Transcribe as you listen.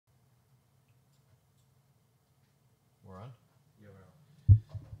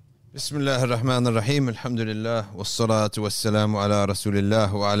Bismillah ar-Rahman ar-Rahim, alhamdulillah, wassalatu wassalamu ala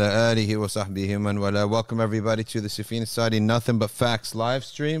rasulillah wa ala alihi wa sahbihi man wala. Welcome everybody to the Safina Society Nothing But Facts live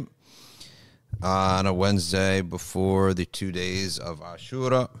stream on a Wednesday before the 2 days of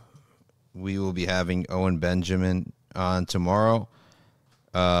Ashura. We will be having Owen Benjamin on tomorrow.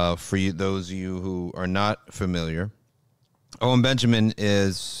 For you, those of you who are not familiar, Owen Benjamin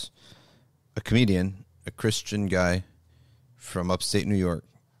is a comedian, a Christian guy from upstate New York,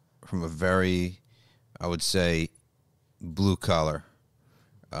 from a very, I would say, blue-collar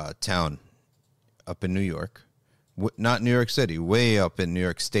town up in New York. Not New York City, way up in New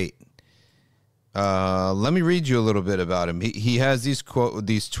York State. Let me read you a little bit about him. He has these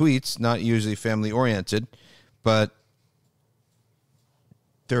tweets, not usually family-oriented, but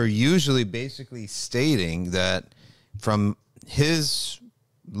they're usually basically stating that from his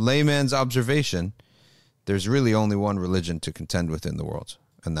layman's observation, there's really only one religion to contend with in the world,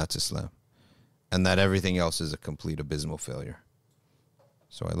 and that's Islam. And that everything else is a complete abysmal failure.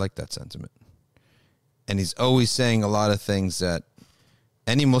 So I like that sentiment. And he's always saying a lot of things that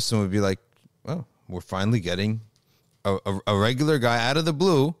any Muslim would be like, well, we're finally getting a regular guy out of the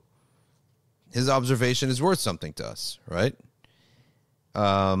blue. His observation is worth something to us, right?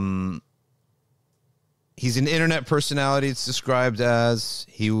 He's an internet personality. It's described as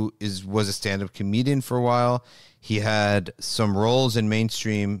was a stand-up comedian for a while. He had some roles in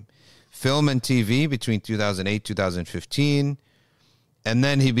mainstream film and TV between 2008 2015, and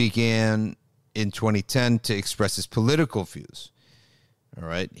then he began in 2010 to express his political views. All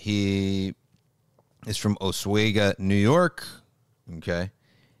right, he is from Oswego, New York. Okay,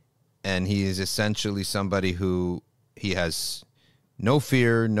 and he is essentially somebody who he has no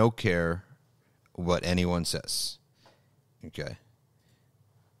fear, no care what anyone says. Okay.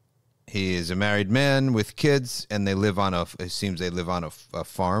 He is a married man with kids, and it seems they live on a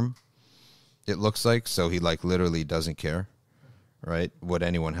farm, it looks like. So he literally doesn't care, right, what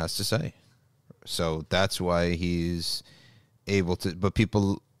anyone has to say. So that's why he's able to, but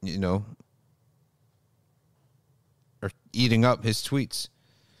people, are eating up his tweets.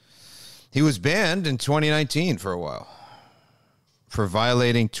 He was banned in 2019 for a while for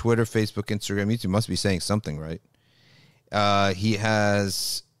violating Twitter, Facebook, Instagram, YouTube. Must be saying something, right? He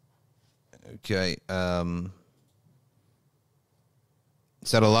has, said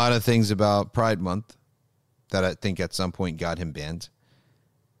a lot of things about Pride Month that I think at some point got him banned.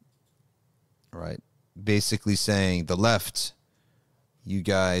 Right? Basically saying the left, you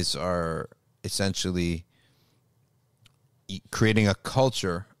guys are essentially creating a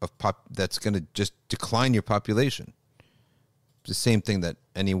culture of that's going to just decline your population. The same thing that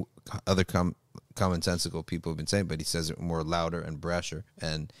any other commonsensical people have been saying, but he says it more louder and brasher.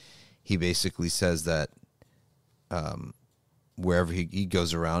 And he basically says that wherever he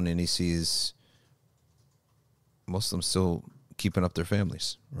goes around and he sees Muslims still keeping up their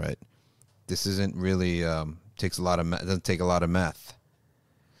families, right? This isn't really doesn't take a lot of math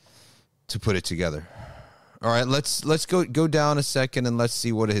to put it together. All right, let's go down a second and let's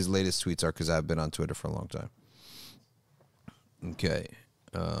see what his latest tweets are, because I've been on Twitter for a long time. Okay.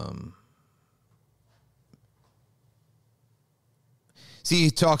 See,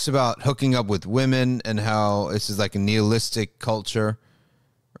 he talks about hooking up with women and how this is like a nihilistic culture,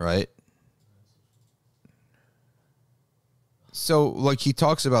 right? So, he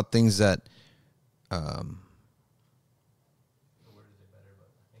talks about things that,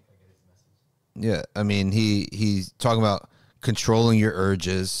 yeah, I mean, he's talking about controlling your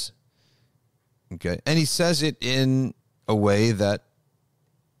urges, okay? And he says it in a way that,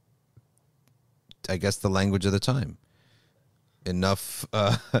 I guess, the language of the time. Enough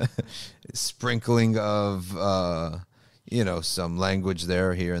sprinkling of, some language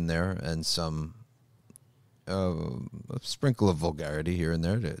there, here and there, and some a sprinkle of vulgarity here and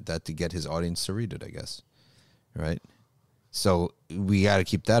there to get his audience to read it, I guess. Right? So we got to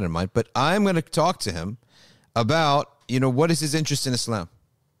keep that in mind. But I'm going to talk to him about, what is his interest in Islam?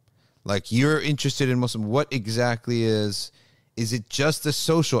 You're interested in Muslim. What exactly is it just the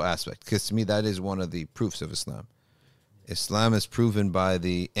social aspect? Because to me, that is one of the proofs of Islam. Islam is proven by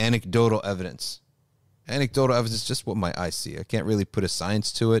the anecdotal evidence. Anecdotal evidence is just what my eyes see. I can't really put a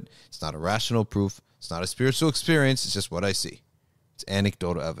science to it. It's not a rational proof. It's not a spiritual experience. It's just what I see. It's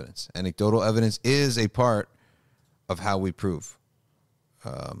anecdotal evidence. Anecdotal evidence is a part of how we prove,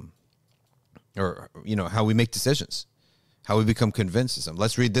 how we make decisions, how we become convinced of something.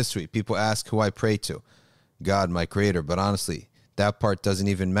 Let's read this tweet. People ask who I pray to. God, my creator. But honestly, that part doesn't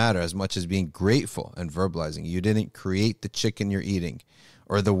even matter as much as being grateful and verbalizing. You didn't create the chicken you're eating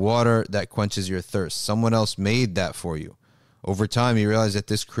or the water that quenches your thirst. Someone else made that for you. Over time, you realize that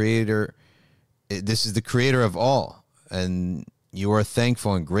this is the creator of all, and you are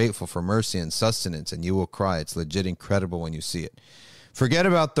thankful and grateful for mercy and sustenance, and you will cry. It's legit incredible when you see it. Forget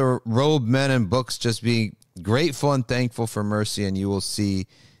about the robed men and books. Just be grateful and thankful for mercy, and you will see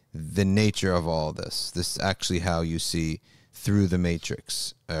the nature of all this. This is actually how you see through the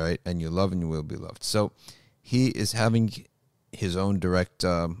matrix, all right? And you love and you will be loved. So he is having his own direct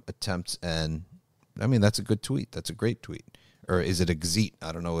attempts, and I mean, that's a good tweet. That's a great tweet. Or is it a gzeet?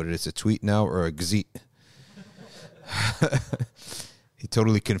 I don't know what it is, a tweet now or a gzeet. He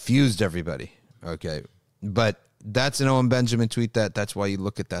totally confused everybody. Okay. But that's an Owen Benjamin tweet. That's why you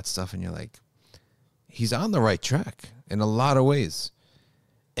look at that stuff and you're like, he's on the right track in a lot of ways.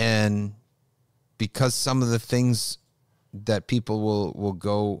 And because some of the things that people will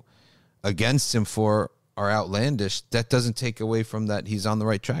go against him for are outlandish, that doesn't take away from that he's on the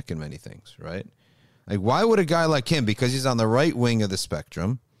right track in many things, right? Like, why would a guy like him, because he's on the right wing of the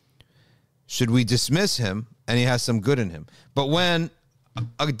spectrum, should we dismiss him and he has some good in him? But when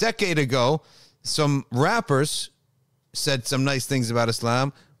a decade ago, some rappers said some nice things about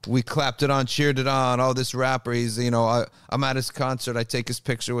Islam, we clapped it on, cheered it on. Oh, this rapper, he's, I'm at his concert, I take his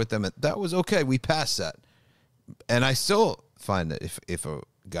picture with him. That was okay. We passed that. And I still find that if a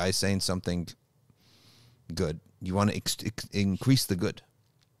guy's saying something good, you want to increase the good,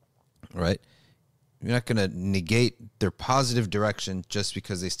 right? You're not going to negate their positive direction just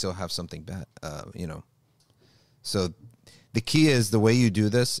because they still have something bad, So the key is, the way you do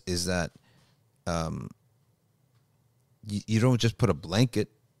this is that you don't just put a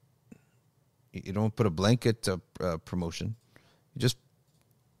blanket. You don't put a blanket promotion. You just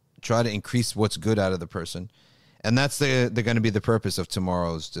try to increase what's good out of the person. And that's they're going to be the purpose of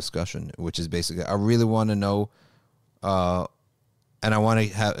tomorrow's discussion, which is basically, I really want to know, and I want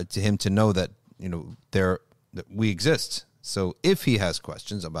him to know that, that we exist. So if he has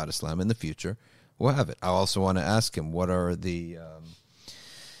questions about Islam in the future, we'll have it. I also want to ask him, what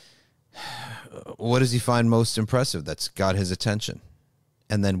does he find most impressive that's got his attention?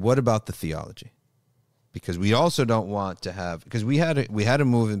 And then what about the theology? Because we also don't want to have, because we had a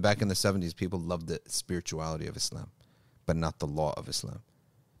movement back in the 70s. People loved the spirituality of Islam, but not the law of Islam.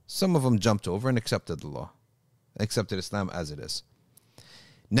 Some of them jumped over and accepted the law, accepted Islam as it is.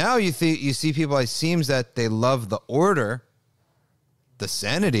 Now you see people, it seems that they love the order, the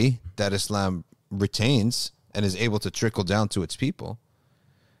sanity that Islam retains and is able to trickle down to its people,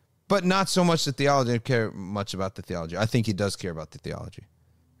 but not so much the theology. They don't care much about the theology. I think he does care about the theology,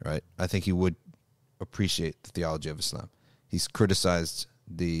 right? I think he would appreciate the theology of Islam. He's criticized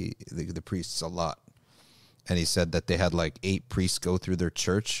the priests a lot, and he said that they had like 8 priests go through their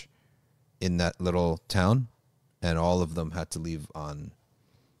church in that little town, and all of them had to leave on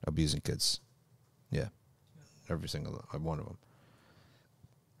abusing kids. Yeah, every single one of them.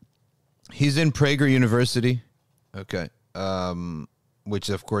 He's in Prager University, okay, which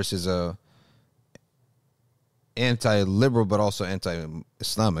of course is a anti-liberal but also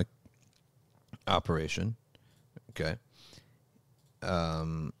anti-Islamic operation. Okay.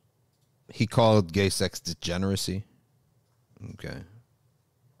 He called gay sex degeneracy. Okay.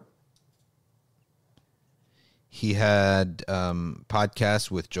 He had podcasts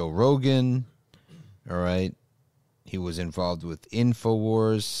with Joe Rogan. All right. He was involved with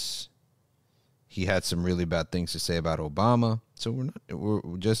InfoWars. He had some really bad things to say about Obama. So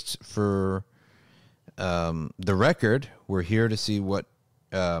we're just for the record, we're here to see what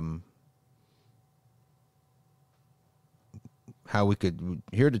how we could,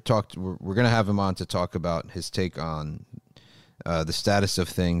 here to talk, we're going to have him on to talk about his take on the status of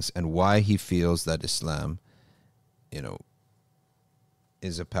things and why he feels that Islam,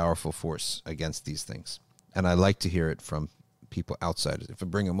 is a powerful force against these things. And I like to hear it from people outside. If I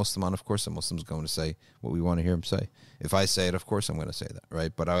bring a Muslim on, of course, a Muslim's going to say what we want to hear him say. If I say it, of course, I'm going to say that,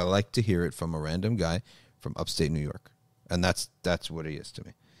 right? But I like to hear it from a random guy from upstate New York. And that's what he is to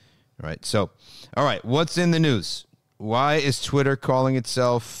me, right? So, all right, what's in the news? Why is Twitter calling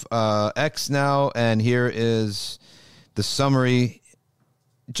itself X now? And here is the summary,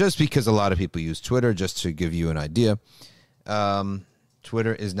 just because a lot of people use Twitter, just to give you an idea.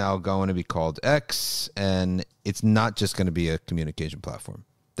 Twitter is now going to be called X, and it's not just going to be a communication platform.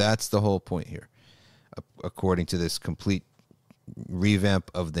 That's the whole point here. According to this complete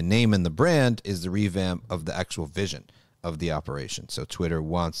revamp of the name and the brand is the revamp of the actual vision of the operation. So Twitter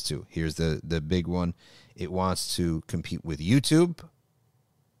wants to, here's the big one, it wants to compete with YouTube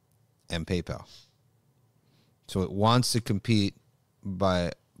and PayPal. So it wants to compete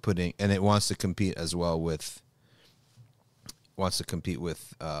by putting, and it wants to compete as well with,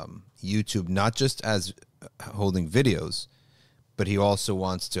 YouTube, not just as holding videos, but he also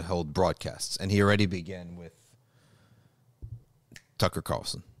wants to hold broadcasts. And he already began with Tucker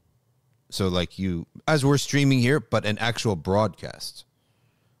Carlson. So like as we're streaming here, but an actual broadcast.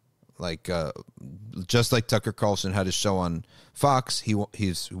 Like just like Tucker Carlson had his show on Fox,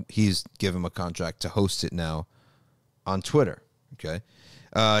 he's given him a contract to host it now on Twitter. Okay,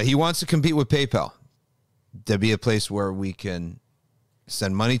 he wants to compete with PayPal. There'd be a place where we can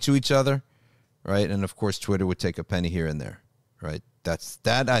send money to each other, right? And of course, Twitter would take a penny here and there, right?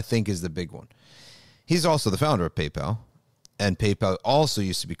 That I think is the big one. He's also the founder of PayPal, and PayPal also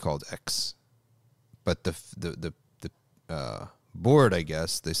used to be called X, but the board, I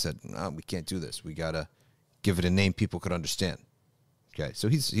guess, they said, no, we can't do this. We got to give it a name people could understand. Okay, so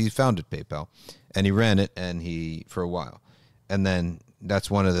he founded PayPal, and he ran it for a while. And then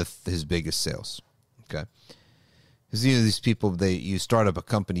that's one of his biggest sales. Okay. Because these people, you start up a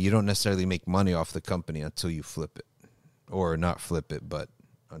company, you don't necessarily make money off the company until you flip it. Or not flip it, but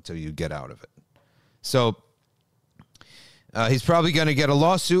until you get out of it. So he's probably going to get a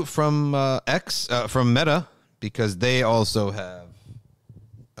lawsuit from from Meta, because they also have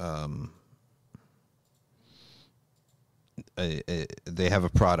they have a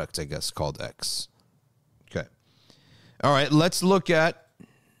product, I guess, called X. Okay. All right, let's look at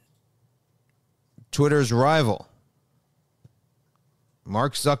Twitter's rival,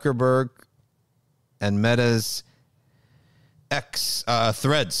 Mark Zuckerberg and Meta's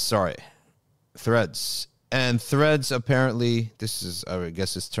Threads. And Threads, apparently, I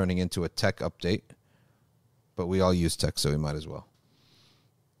guess it's turning into a tech update. But we all use tech, so we might as well.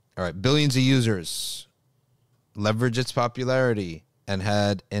 All right, billions of users leverage its popularity and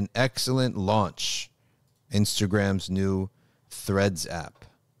had an excellent launch. Instagram's new Threads app.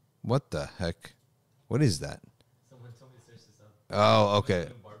 What the heck? What is that? Somebody searched this up. Oh, okay.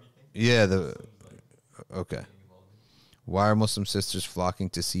 Yeah, okay. Why are Muslim sisters flocking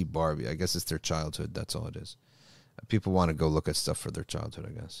to see Barbie? I guess it's their childhood. That's all it is. People want to go look at stuff for their childhood,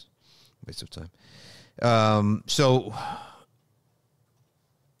 I guess. Waste of time. So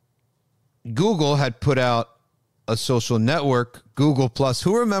Google had put out a social network, Google Plus.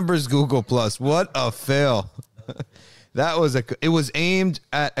 Who remembers Google Plus? What a fail. It was aimed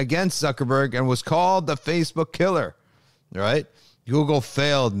against Zuckerberg and was called the Facebook killer, right? Google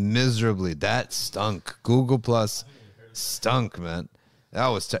failed miserably. That stunk. Google Plus stunk, man. That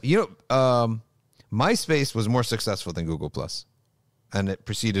was MySpace was more successful than Google Plus, and it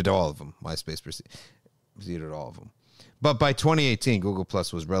preceded all of them. MySpace preceded all of them. But by 2018, Google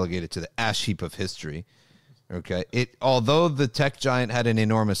Plus was relegated to the ash heap of history. Okay, although the tech giant had an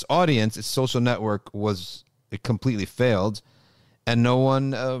enormous audience, its social network it completely failed, and no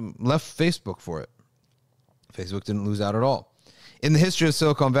one left Facebook for it. Facebook didn't lose out at all. In the history of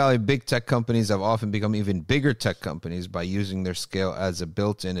Silicon Valley, big tech companies have often become even bigger tech companies by using their scale as a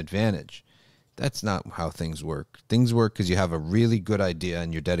built-in advantage. That's not how things work. Things work because you have a really good idea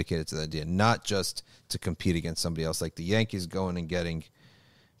and you're dedicated to the idea, not just to compete against somebody else. Like the Yankees going and getting,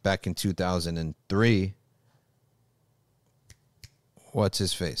 back in 2003, what's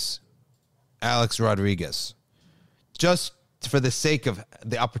his face? Alex Rodriguez. Just for the sake of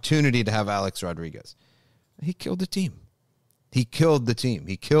the opportunity to have Alex Rodriguez. He killed the team. He killed the team.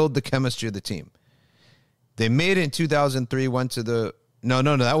 He killed the chemistry of the team. They made it in 2003, went to the... No,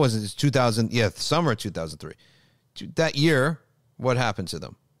 that wasn't 2000. Yeah, summer 2003. That year, what happened to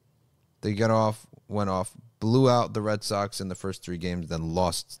them? They went off, blew out the Red Sox in the first 3 games, then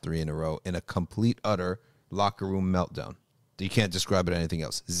lost 3 in a row in a complete, utter locker room meltdown. You can't describe it anything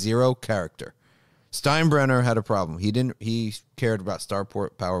else. Zero character. Steinbrenner had a problem. He cared about star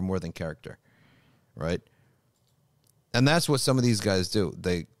power more than character, right? And that's what some of these guys do.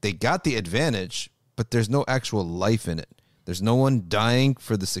 They got the advantage, but there's no actual life in it. There's no one dying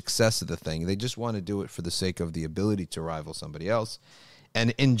for the success of the thing. They just want to do it for the sake of the ability to rival somebody else.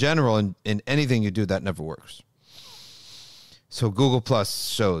 And in general, in anything you do, that never works. So Google Plus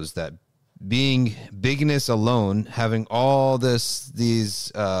shows that being bigness alone, having all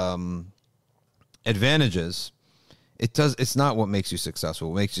these advantages, it's not what makes you successful.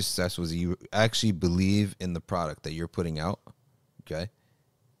 What makes you successful is you actually believe in the product that you're putting out, okay?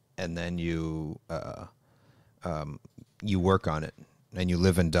 And then you work on it and you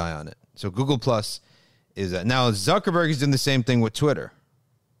live and die on it. So Google Plus is that. Now Zuckerberg is doing the same thing with Twitter.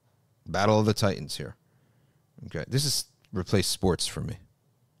 Battle of the Titans here. Okay, this is replace sports for me.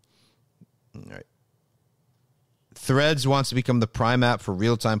 All right. Threads wants to become the prime app for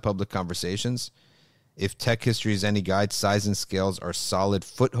real-time public conversations. If tech history is any guide, size and scales are solid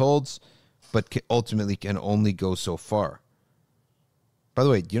footholds, but ultimately can only go so far. By the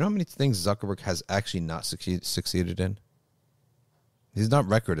way, do you know how many things Zuckerberg has actually not succeeded in? His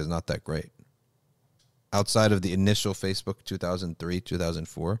record is not that great. Outside of the initial Facebook 2003,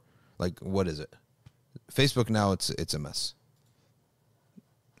 2004, like what is it? Facebook now it's a mess.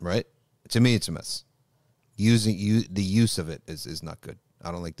 Right? To me it's a mess. The use of it is not good.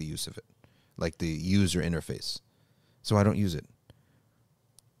 I don't like the use of it. Like the user interface. So I don't use it.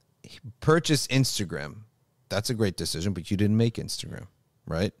 Purchase Instagram. That's a great decision, but you didn't make Instagram,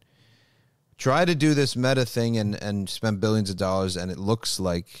 right? Try to do this meta thing and spend billions of dollars, and it looks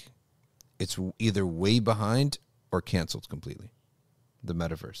like it's either way behind or canceled completely. The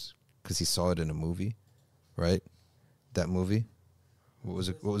metaverse. Because he saw it in a movie, right? That movie. What was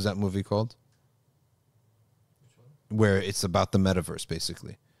it? What was that movie called? Where it's about the metaverse,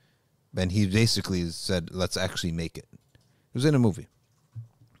 basically. And he basically said, let's actually make it. It was in a movie.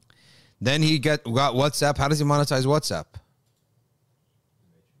 Then he got WhatsApp. How does he monetize WhatsApp?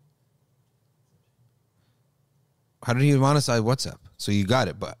 How did he monetize WhatsApp? So you got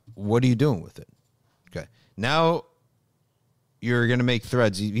it, but what are you doing with it? Okay. Now you're going to make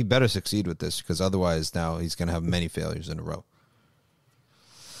Threads. He better succeed with this, because otherwise now he's going to have many failures in a row.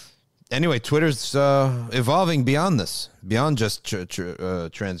 Anyway, Twitter's evolving beyond this, beyond just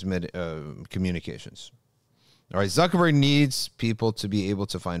transmit communications. All right, Zuckerberg needs people to be able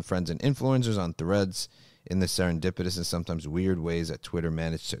to find friends and influencers on Threads in the serendipitous and sometimes weird ways that Twitter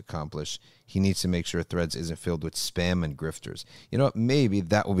managed to accomplish. He needs to make sure Threads isn't filled with spam and grifters. You know what? Maybe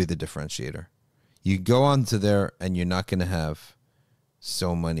that will be the differentiator. You go onto there and you're not going to have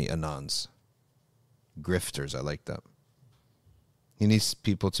so many anons. Grifters, I like that. He needs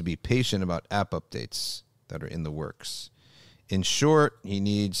people to be patient about app updates that are in the works. In short, he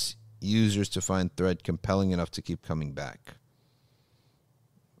needs users to find Thread compelling enough to keep coming back.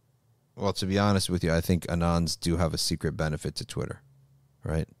 Well, to be honest with you, I think anons do have a secret benefit to Twitter,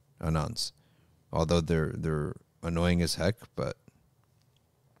 right? Anons. Although they're annoying as heck, but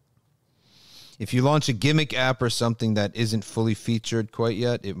if you launch a gimmick app or something that isn't fully featured quite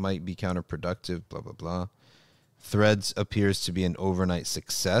yet, it might be counterproductive, blah, blah, blah. Threads appears to be an overnight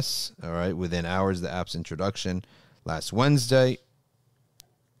success, all right, within hours of the app's introduction last Wednesday.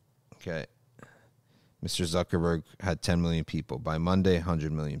 Okay. Mr. Zuckerberg had 10 million people. By Monday,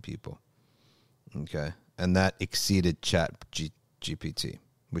 100 million people. Okay. And that exceeded GPT,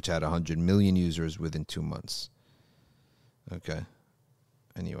 which had 100 million users within 2 months. Okay.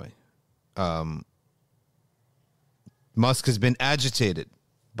 Anyway. Musk has been agitated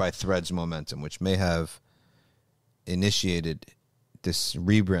by Threads momentum, which may have initiated this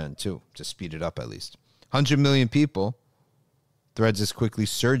rebrand too, to speed it up at least. 100 million people. Threads is quickly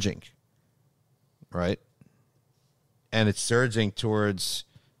surging, right? And it's surging towards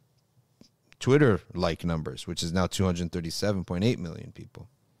Twitter-like numbers, which is now 237.8 million people.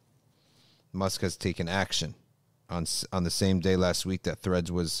 Musk has taken action. On the same day last week that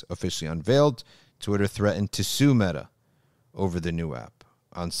Threads was officially unveiled, Twitter threatened to sue Meta over the new app.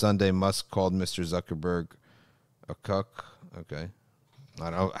 On Sunday, Musk called Mr. Zuckerberg a cuck. Okay. I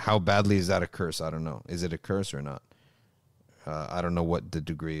don't know. How badly is that a curse? I don't know. Is it a curse or not? I don't know what the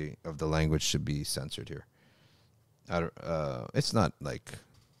degree of the language should be censored here. It's not like,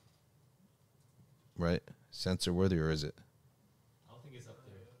 right? Censor worthy, or is it? I don't think it's up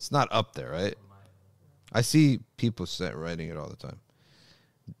there. It's not up there, right? I see people writing it all the time.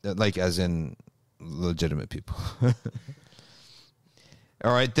 Like as in legitimate people.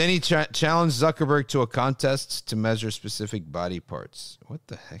 All right. Then he challenged Zuckerberg to a contest to measure specific body parts. What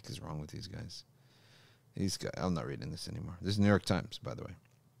the heck is wrong with these guys? I'm not reading this anymore. This is New York Times, by the way.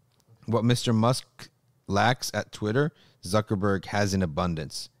 What Mr. Musk lacks at Twitter, Zuckerberg has in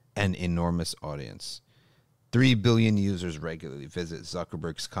abundance: an enormous audience. 3 billion users regularly visit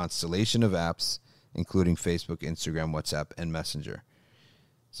Zuckerberg's constellation of apps, including Facebook, Instagram, WhatsApp, and Messenger.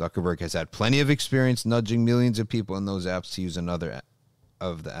 Zuckerberg has had plenty of experience nudging millions of people in those apps to use another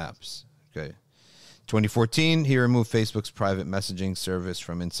of the apps. Okay. 2014, he removed Facebook's private messaging service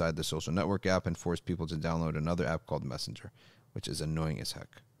from inside the social network app and forced people to download another app called Messenger, which is annoying as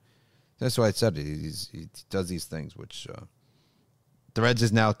heck. That's why I said it. He does these things, which Threads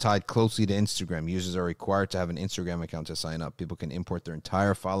is now tied closely to Instagram. Users are required to have an Instagram account to sign up. People can import their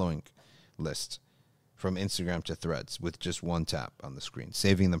entire following list from Instagram to Threads with just one tap on the screen,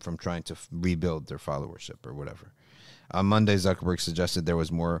 saving them from trying to rebuild their followership or whatever. On Monday, Zuckerberg suggested there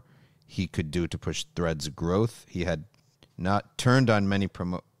was more he could do to push Threads' growth. He had not turned on many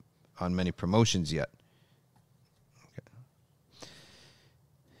promotions yet. Okay.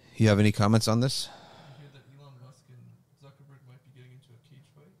 You have any comments on this? Did you hear that Elon Musk and Zuckerberg might be getting into a cage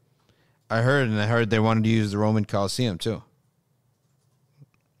fight? I heard they wanted to use the Roman Coliseum too.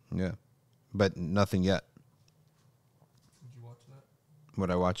 Yeah. But nothing yet. Did you watch that?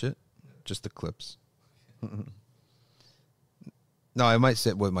 Would I watch it? Just the clips. No, I might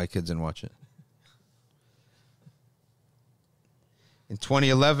sit with my kids and watch it. In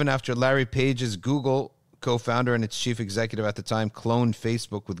 2011, after Larry Page's Google co-founder and its chief executive at the time cloned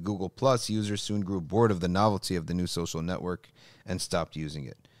Facebook with Google+, users soon grew bored of the novelty of the new social network and stopped using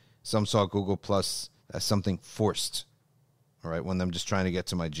it. Some saw Google+ as something forced, all right, when I'm just trying to get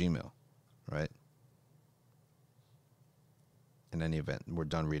to my Gmail, right? In any event, we're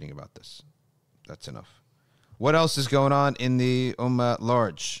done reading about this. That's enough. What else is going on in the Ummah at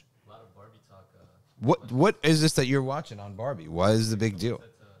large? A lot of Barbie talk. What is this that you're watching on Barbie? Why is the big deal?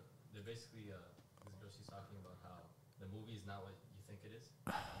 They're basically, this girl, she's talking about how the movie is not what you think it is.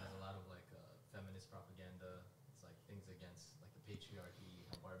 And there's a lot of like feminist propaganda. It's like things against like the patriarchy.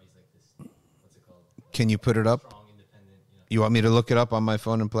 How Barbie's like this. What's it called? Can you put it up? Strong, independent. You want me to look it up on my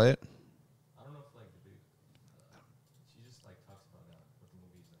phone and play it? I don't know if like the big. She just like talks about what the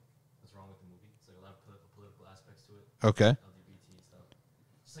movie is like. What's wrong with the movie? It's like a lot of political aspects to it. Okay. LGBT stuff.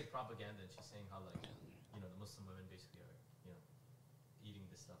 Just like propaganda, and she's saying how like the Muslim women basically are eating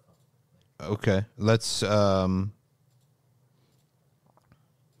this stuff up. Like, Okay. Let's why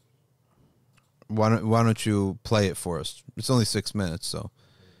don't you play it for us? It's only 6 minutes, so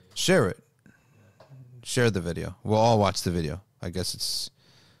share it. Share the video. We'll all watch the video. I guess it's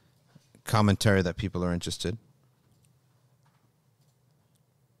commentary that people are interested.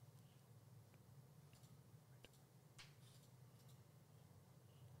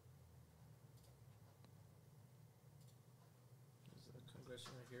 There's a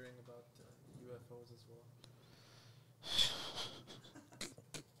congressional hearing about UFOs as well.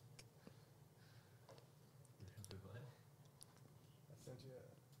 I sent you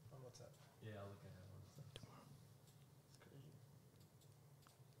on WhatsApp. yeah, I'll look at it. It's crazy.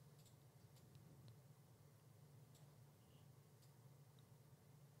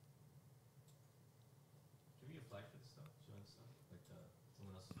 Can we get flagged for this stuff? Showing stuff like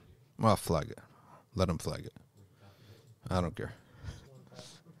someone else's video. Well, flag it. Let them flag it. We can copy it. I don't care. Just one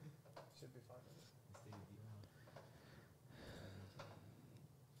pass. Should be fine.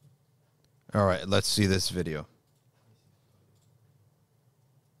 All right, let's see this video.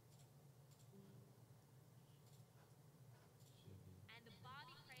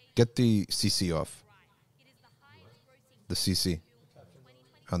 Get the CC off. The CC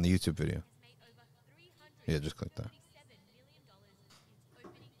on the YouTube video. Yeah, just click that.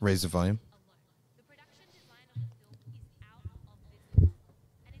 Raise the volume. The production design of the film is out of this world,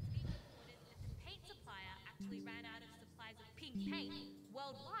 and it's been reported that the paint supplier actually ran out of supplies of pink paint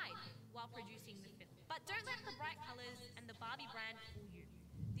worldwide while producing the film. But don't let the bright colors and the Barbie brand fool you.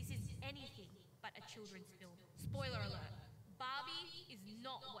 This is anything but a children's film. Spoiler alert, Barbie is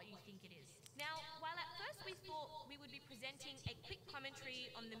not what you think it is. Now, while at first we thought we would be presenting a quick commentary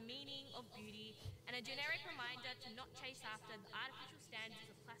on the meaning of beauty and a generic reminder to not chase after the artificial standards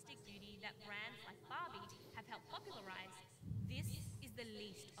of plastic beauty that brands like Barbie have helped popularize, this is the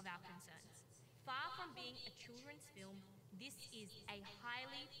least of our concerns. Far from being a children's film, this is a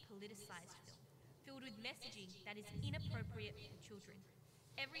highly politicized film, filled with messaging that is inappropriate for children.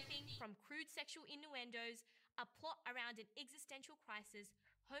 Everything from crude sexual innuendos, a plot around an existential crisis,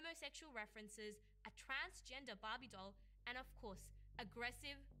 homosexual references, a transgender Barbie doll, and of course,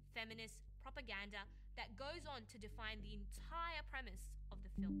 aggressive feminist propaganda that goes on to define the entire premise of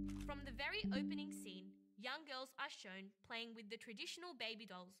the film. From the very opening scene, young girls are shown playing with the traditional baby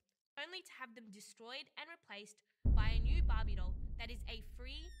dolls, only to have them destroyed and replaced by a new Barbie doll that is a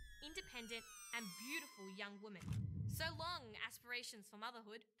free, independent, and beautiful young woman. So long, aspirations for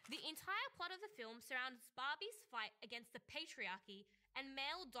motherhood. The entire plot of the film surrounds Barbie's fight against the patriarchy and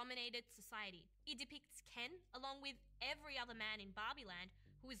male-dominated society. It depicts Ken, along with every other man in Barbieland,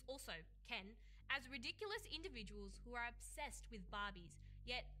 who is also Ken, as ridiculous individuals who are obsessed with Barbies,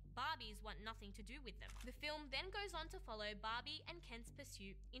 yet Barbies want nothing to do with them. The film then goes on to follow Barbie and Ken's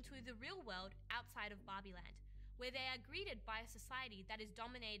pursuit into the real world outside of Barbieland, where they are greeted by a society that is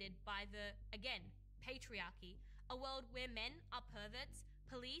dominated by the, again, patriarchy, a world where men are perverts,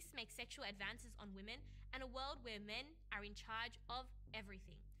 police make sexual advances on women, and a world where men are in charge of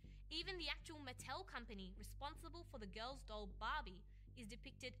everything. Even the actual Mattel company responsible for the girl's doll Barbie is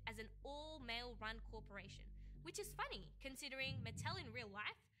depicted as an all-male run corporation, which is funny considering Mattel in real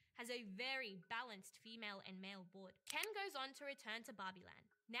life has a very balanced female and male board. Ken goes on to return to Barbieland,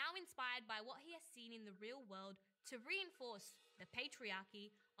 now inspired by what he has seen in the real world, to reinforce the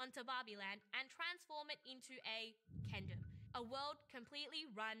patriarchy onto Barbieland and transform it into a Kendom, a world completely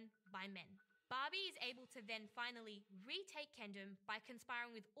run by men. Barbie is able to then finally retake Kendom by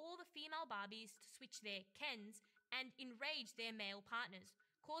conspiring with all the female Barbies to switch their Kens and enrage their male partners,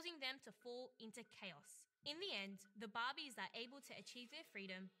 causing them to fall into chaos. In the end, the Barbies are able to achieve their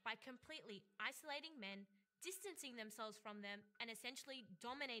freedom by completely isolating men, distancing themselves from them, and essentially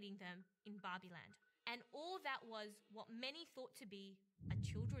dominating them in Barbieland. And all that was what many thought to be a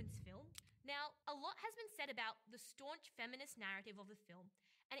children's film. Now, a lot has been said about the staunch feminist narrative of the film,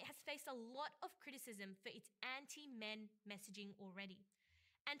 and it has faced a lot of criticism for its anti-men messaging already.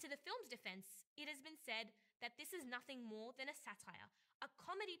 And to the film's defense, it has been said that this is nothing more than a satire, a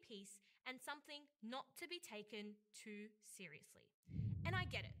comedy piece, and something not to be taken too seriously. And I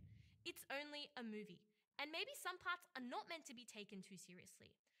get it. It's only a movie, and maybe some parts are not meant to be taken too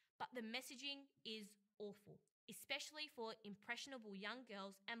seriously. But the messaging is awful, especially for impressionable young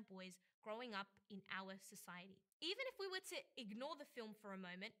girls and boys growing up in our society. Even if we were to ignore the film for a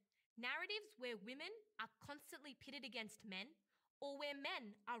moment, narratives where women are constantly pitted against men, or where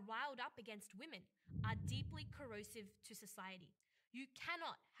men are riled up against women, are deeply corrosive to society. You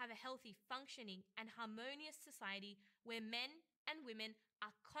cannot have a healthy, functioning, and harmonious society where men and women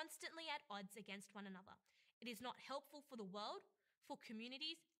are constantly at odds against one another. It is not helpful for the world, for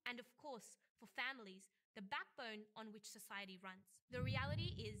communities, and of course, for families, the backbone on which society runs. The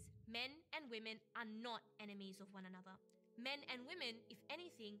reality is, men and women are not enemies of one another. Men and women, if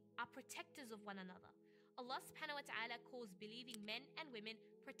anything, are protectors of one another. Allah subhanahu wa ta'ala calls believing men and women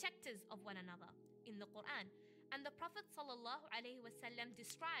protectors of one another in the Quran. And the Prophet sallallahu alaihi wasallam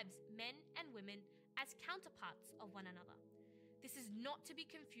describes men and women as counterparts of one another. This is not to be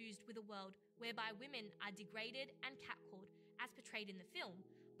confused with a world whereby women are degraded and catcalled as portrayed in the film,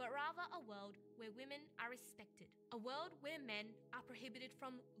 but rather a world where women are respected. A world where men are prohibited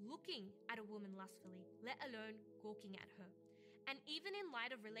from looking at a woman lustfully, let alone gawking at her. And even in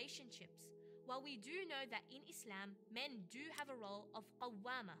light of relationships, while we do know that in Islam, men do have a role of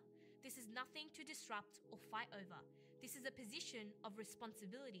qawwama, this is nothing to disrupt or fight over. This is a position of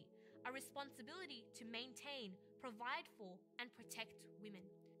responsibility, a responsibility to maintain, provide for, and protect women.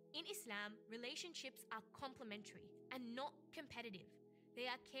 In Islam, relationships are complementary and not competitive. They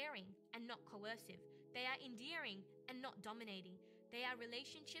are caring and not coercive. They are endearing and not dominating. They are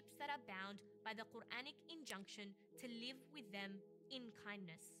relationships that are bound by the Quranic injunction to live with them in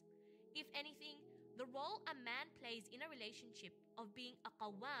kindness. If anything, the role a man plays in a relationship of being a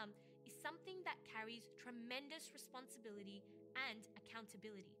qawwam is something that carries tremendous responsibility and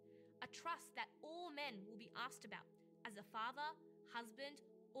accountability, a trust that all men will be asked about as a father, husband,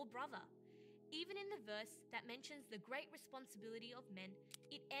 or brother. Even in the verse that mentions the great responsibility of men,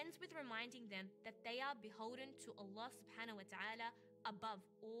 it ends with reminding them that they are beholden to Allah subhanahu wa ta'ala above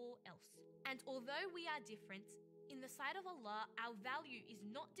all else. And although we are different, in the sight of Allah, our value is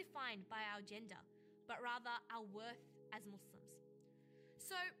not defined by our gender, but rather our worth as Muslims.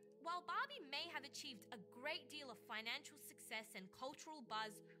 So, while Barbie may have achieved a great deal of financial success and cultural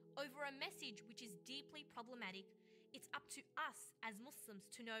buzz over a message which is deeply problematic, it's up to us as Muslims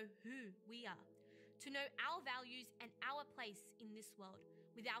to know who we are, to know our values and our place in this world,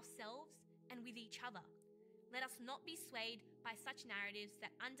 with ourselves and with each other. Let us not be swayed by such narratives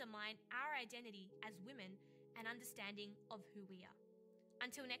that undermine our identity as women and understanding of who we are.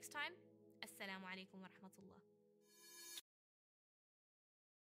 Until next time, Assalamu alaikum wa rahmatullah.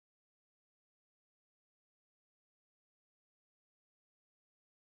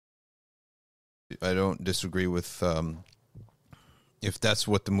 I don't disagree with, if that's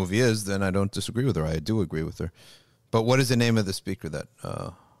what the movie is, then I don't disagree with her. I do agree with her. But what is the name of the speaker that,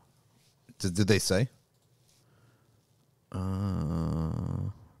 did they say?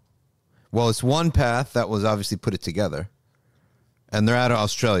 Well, it's One Path that was obviously put it together. And they're out of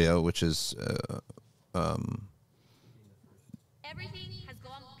Australia, which is, Everything has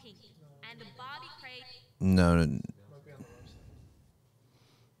gone pink, and the Barbie craze. no, Might be on the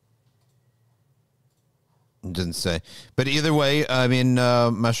website. didn't say. But either way, I mean,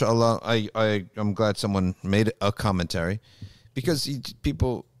 mashallah, I'm glad someone made a commentary, because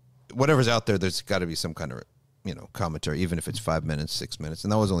people, whatever's out there, there's got to be some kind of, commentary, even if it's 5 minutes, 6 minutes,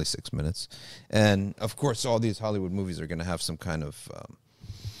 and that was only 6 minutes. And of course, all these Hollywood movies are going to have some kind of,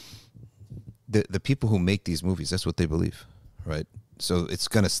 the people who make these movies, that's what they believe, right? So it's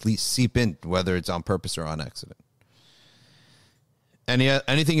going to seep in, whether it's on purpose or on accident.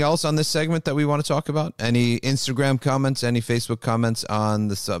 Anything else on this segment that we want to talk about? Any Instagram comments, any Facebook comments on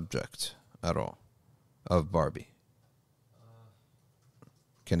the subject at all of Barbie?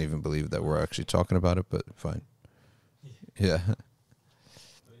 Can't even believe that we're actually talking about it, but fine. Yeah. I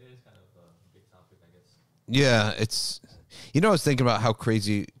mean, it is kind of a big topic, I guess. Yeah, it's, I was thinking about how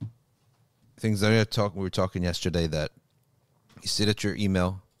crazy things that we were talking yesterday, that you sit at your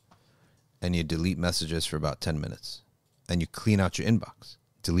email and you delete messages for about 10 minutes and you clean out your inbox,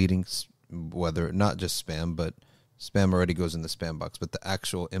 deleting whether not just spam, but spam already goes in the spam box, but the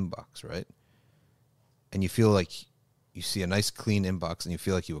actual inbox, right? And you feel like you see a nice clean inbox and you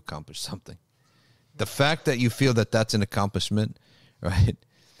feel like you accomplished something. The fact that you feel that that's an accomplishment, right?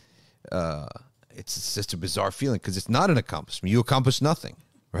 It's just a bizarre feeling because it's not an accomplishment. You accomplished nothing,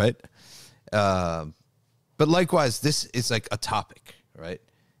 right? But likewise, this is like a topic, right?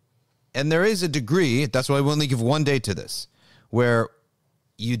 And there is a degree, that's why we only give one day to this, where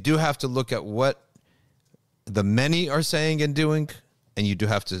you do have to look at what the many are saying and doing, and you do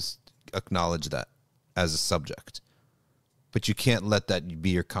have to acknowledge that as a subject. But you can't let that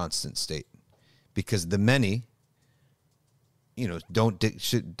be your constant state, because the many, you know,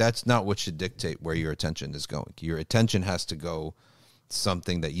 that's not what should dictate where your attention is going. Your attention has to go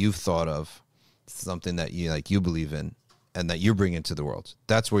something that you've thought of, something that you believe in, and that you bring into the world.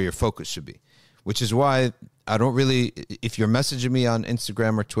 That's where your focus should be, which is why I don't really, if you're messaging me on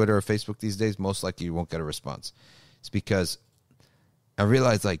Instagram or Twitter or Facebook these days, most likely you won't get a response. It's because I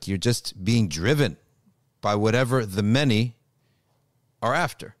realize like you're just being driven by whatever the many are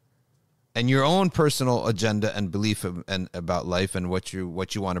after, and your own personal agenda and belief and about life and what you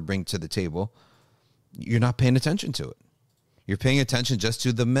want to bring to the table. You're not paying attention to it. You're paying attention just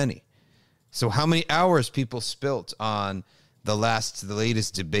to the many. So how many hours people spilt on the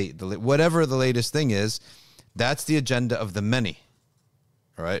latest debate, whatever the latest thing is, that's the agenda of the many.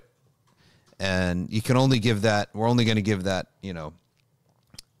 All right. And you can only give that, we're only going to give that,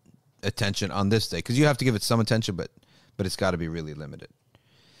 attention on this day, because you have to give it some attention, but it's got to be really limited.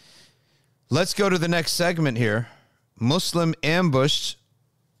 Let's go to the next segment here. Muslim ambushed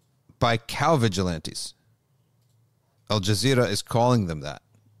by cow vigilantes. Al Jazeera is calling them that,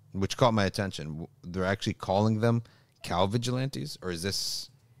 which caught my attention. They're actually calling them cow vigilantes, or is this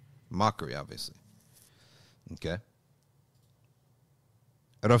mockery, obviously? Okay.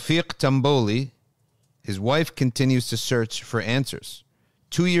 Rafiq Tamboli, his wife continues to search for answers.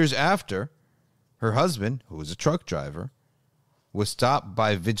 2 years after, her husband, who was a truck driver, was stopped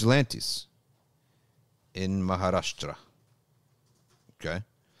by vigilantes in Maharashtra. Okay.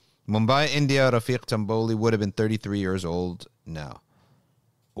 Mumbai, India, Rafiq Tamboli would have been 33 years old now.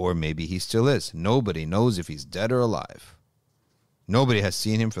 Or maybe he still is. Nobody knows if he's dead or alive. Nobody has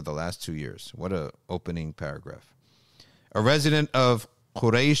seen him for the last 2 years. What a opening paragraph. A resident of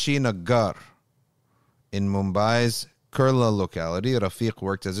Qureshi Nagar in Mumbai's Kurla locality, Rafiq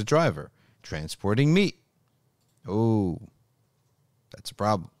worked as a driver, transporting meat. Oh, that's a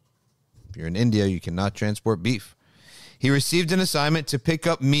problem. If you're in India, you cannot transport beef. He received an assignment to pick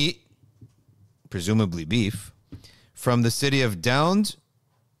up meat, presumably beef, from the city of Dound,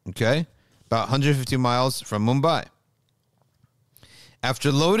 okay, about 150 miles from Mumbai.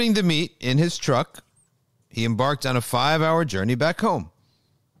 After loading the meat in his truck, he embarked on a 5-hour journey back home.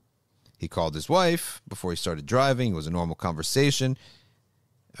 He called his wife before he started driving. It was a normal conversation.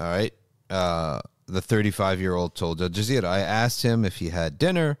 All right. The 35-year-old told Al Jazeera, I asked him if he had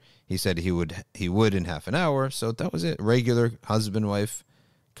dinner. He said he would in half an hour. So that was it. Regular husband-wife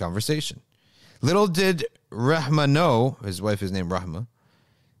conversation. Little did Rahma know, his wife is named Rahma,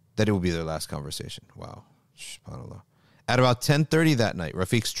 that it would be their last conversation. Wow. SubhanAllah. At about 10:30 that night,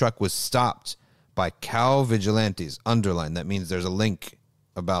 Rafiq's truck was stopped by cow vigilantes. Underline. That means there's a link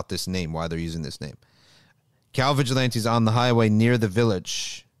about this name, why they're using this name. Cow vigilantes on the highway near the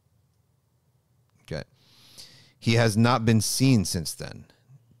village. Okay. He has not been seen since then,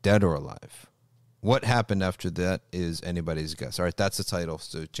 dead or alive. What happened after that is anybody's guess. All right, that's the title,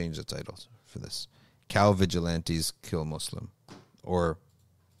 so change the title for this. Cow vigilantes kill Muslim, or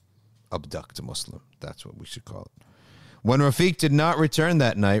abduct a Muslim. That's what we should call it. When Rafiq did not return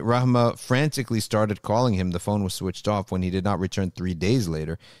that night, Rahma frantically started calling him. The phone was switched off. When he did not return 3 days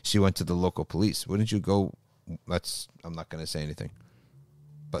later, she went to the local police. Wouldn't you go? I'm not going to say anything.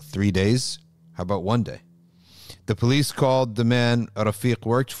 But 3 days? How about 1 day? The police called the man Rafiq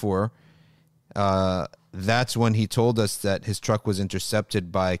worked for. That's when he told us that his truck was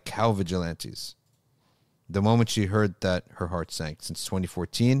intercepted by cow vigilantes. The moment she heard that, her heart sank. Since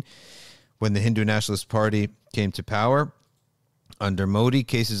 2014, when the Hindu Nationalist Party came to power, under Modi,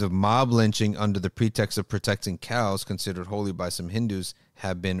 cases of mob lynching under the pretext of protecting cows considered holy by some Hindus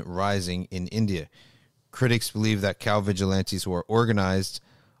have been rising in India. Critics believe that cow vigilantes who are organized,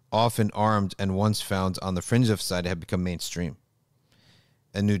 often armed, and once found on the fringe of society have become mainstream.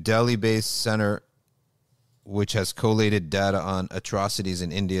 A New Delhi-based center which has collated data on atrocities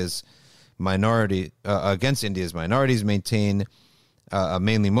in India's against India's minorities maintain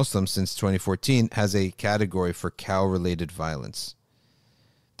mainly Muslims since 2014, has a category for cow-related violence.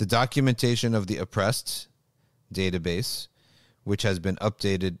 The documentation of the oppressed database, which has been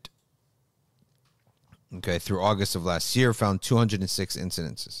updated through August of last year, found 206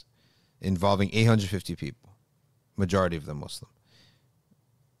 incidences involving 850 people, majority of them Muslim.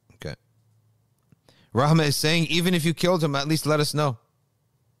 Okay. Rahma is saying, even if you killed him, at least let us know.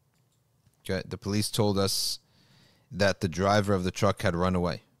 Okay. The police told us that the driver of the truck had run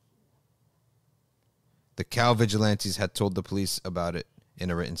away. The Cow Vigilantes had told the police about it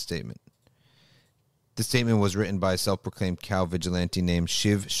in a written statement. The statement was written by a self-proclaimed cow vigilante named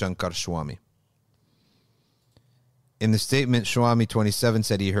Shiv Shankar Swami. In the statement, Swami, 27,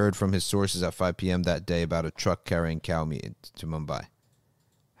 said he heard from his sources at 5 p.m. that day about a truck carrying cow meat to Mumbai.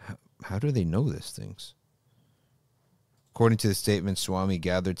 How do they know these things? According to the statement, Swami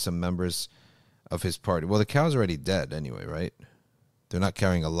gathered some members of his party. Well, the cow's already dead anyway, right? They're not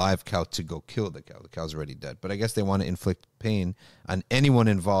carrying a live cow to go kill the cow. The cow's already dead. But I guess they want to inflict pain on anyone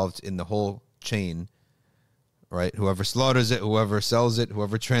involved in the whole chain, right? Whoever slaughters it, whoever sells it,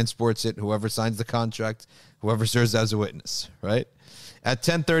 whoever transports it, whoever signs the contract, whoever serves as a witness, right? At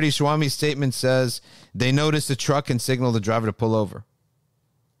 10:30, Swami's statement says they noticed the truck and signaled the driver to pull over.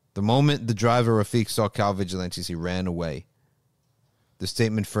 The moment the driver, Rafiq, saw cow vigilantes, he ran away. The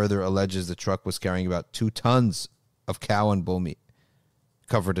statement further alleges the truck was carrying about 2 tons of cow and bull meat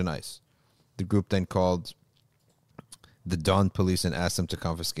covered in ice. The group then called the Dawn police and asked them to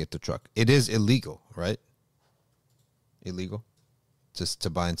confiscate the truck. It is illegal, right? Illegal just to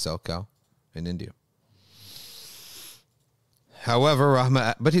buy and sell cow in India. However,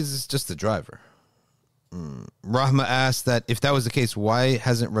 Rahma, but he's just the driver. Rahma asked that if that was the case, why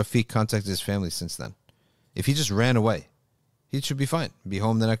hasn't Rafiq contacted his family since then? If he just ran away, he should be fine. Be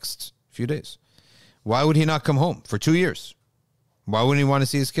home the next few days. Why would he not come home for 2 years? Why wouldn't he want to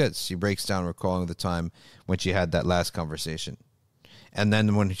see his kids? She breaks down, recalling the time when she had that last conversation. And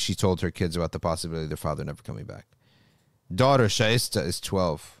then when she told her kids about the possibility of their father never coming back. Daughter Shaista is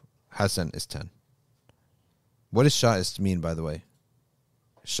 12. Hassan is 10. What does Shaist mean, by the way?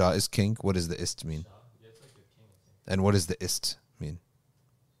 Shah is king. What does the ist mean? And what does the ist mean?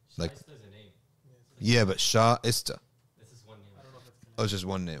 Like, yeah, but Shah Ista. This is one name. Oh, it's just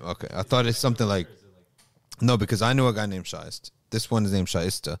one name. Okay. I thought it's something like... No, because I knew a guy named Shaist. This one is named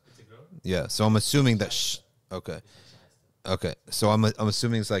Shaista. Yeah, so I'm assuming that... Okay. Okay, so I'm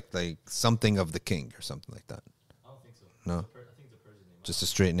assuming it's like something of the king or something like that. I don't think so. No? I think it's a Persian name. Just a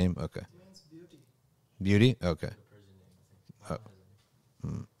straight name? Okay. Beauty. Beauty? Okay. Persian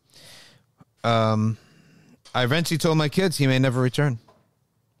name, I think. I eventually told my kids he may never return.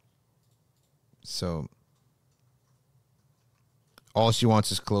 So, all she wants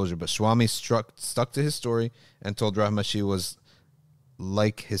is closure. But Swami stuck to his story and told Rahma she was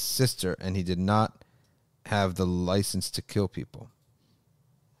like his sister and he did not have the license to kill people.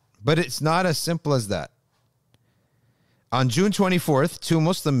 But it's not as simple as that. On June 24th, 2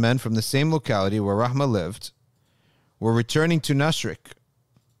 Muslim men from the same locality where Rahma lived were returning to Nashrik,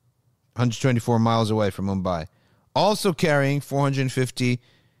 124 miles away from Mumbai, also carrying 450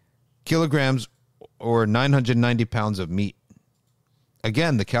 kilograms or 990 pounds of meat.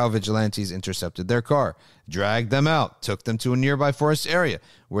 Again, the Cow Vigilantes intercepted their car, dragged them out, took them to a nearby forest area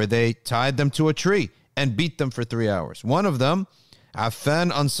where they tied them to a tree and beat them for 3 hours. One of them,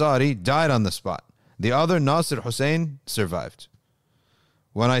 Affan Ansari, died on the spot. The other, Nasir Hussain, survived.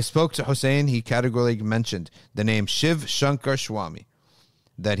 When I spoke to Hussain, he categorically mentioned the name Shiv Shankar Swami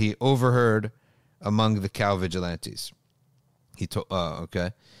that he overheard among the Cow Vigilantes. He told,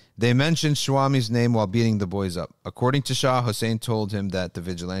 okay. They mentioned Swami's name while beating the boys up. According to Shah, Hussain told him that the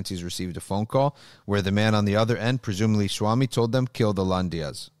Vigilantes received a phone call where the man on the other end, presumably Swami, told them, kill the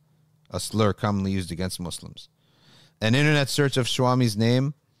Landias, a slur commonly used against Muslims. An internet search of Swami's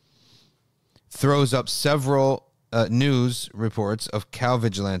name throws up several news reports of cow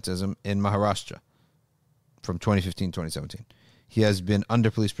vigilantism in Maharashtra from 2015-2017. He has been under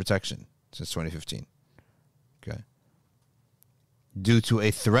police protection since 2015. Okay. Due to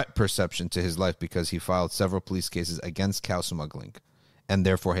a threat perception to his life because he filed several police cases against cow smuggling and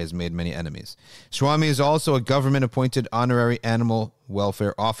therefore has made many enemies. Swami is also a government-appointed honorary animal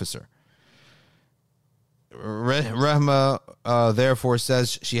welfare officer. Rahma therefore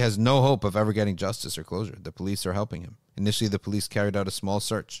says she has no hope of ever getting justice or closure. The police are helping him. Initially, the police carried out a small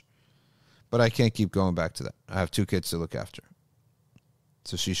search. But I can't keep going back to that. I have 2 kids to look after.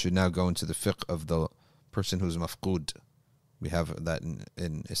 So she should now go into the fiqh of the person who's mafqood. We have that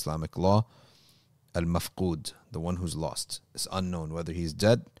in Islamic law. Al-mafqood, the one who's lost. It's unknown whether he's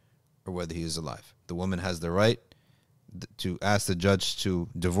dead or whether he is alive. The woman has the right, to ask the judge to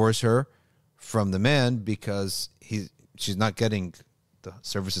divorce her from the man because she's not getting the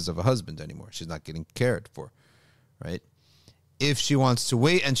services of a husband anymore. She's not getting cared for, right? If she wants to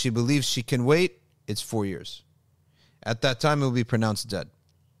wait and she believes she can wait, it's 4 years. At that time, it will be pronounced dead.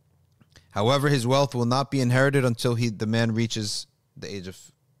 However, his wealth will not be inherited until the man reaches the age of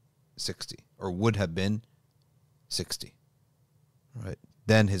 60, or would have been 60, right?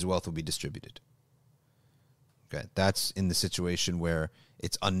 Then his wealth will be distributed. Okay, that's in the situation where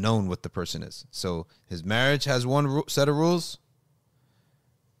it's unknown what the person is. So his marriage has one set of rules,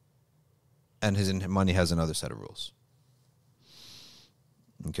 and his money has another set of rules.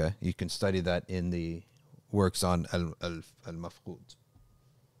 Okay, you can study that in the works on al-Mafqud. Do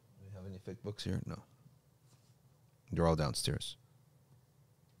we have any fake books here? No. They're all downstairs.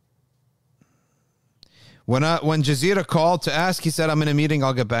 When Jazeera called to ask, he said, I'm in a meeting,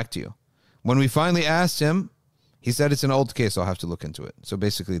 I'll get back to you. When we finally asked him, he said it's an old case, I'll have to look into it. So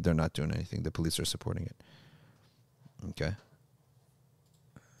basically, they're not doing anything. The police are supporting it. Okay.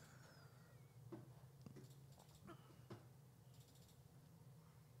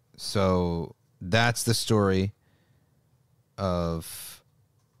 So that's the story of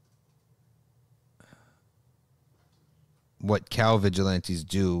what cow vigilantes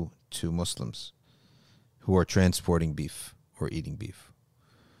do to Muslims who are transporting beef or eating beef.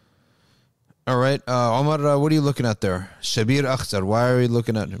 All right, Omar, what are you looking at there? Shabir Akhtar, why are you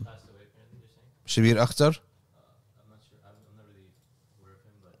looking at him? Passed away, apparently, you're saying? Shabir Akhtar? I'm not sure. I'm not really aware of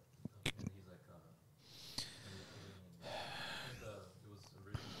him, but he's like, it was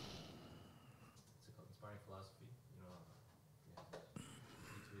originally, what's it called, inspiring philosophy. You know,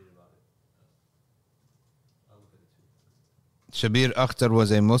 he tweeted about it. I'll look at it too. Shabir Akhtar was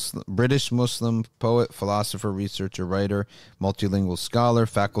a British Muslim poet, philosopher, researcher, writer, multilingual scholar,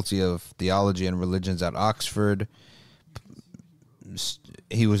 faculty of theology and religions at Oxford.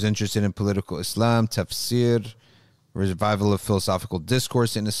 He was interested in political Islam, tafsir, revival of philosophical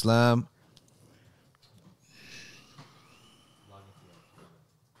discourse in Islam.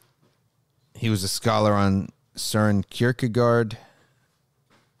 He was a scholar on Søren Kierkegaard,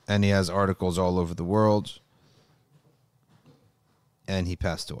 and he has articles all over the world. And he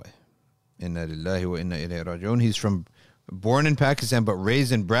passed away. Inna lillahi wa inna ilayhi raji'un. He's born in Pakistan but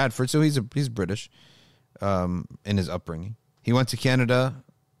raised in Bradford, so he's British in his upbringing. He went to Canada,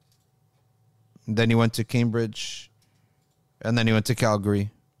 then he went to Cambridge, and then he went to Calgary.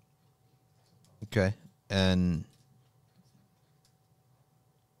 Okay, and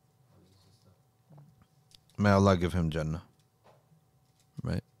may Allah give him Jannah.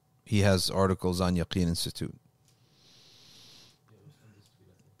 Right, he has articles on Yaqeen Institute.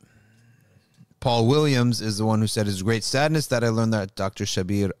 Paul Williams is the one who said, it's great sadness that I learned that Dr.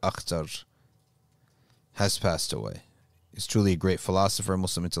 Shabir Akhtar has passed away. He's truly a great philosopher,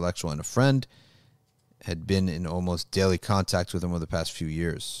 Muslim intellectual, and a friend. Had been in almost daily contact with him over the past few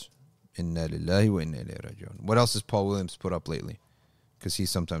years. Inna lillahi wa inna ilayhi raji'un. What else has Paul Williams put up lately? Because he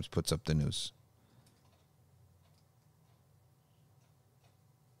sometimes puts up the news.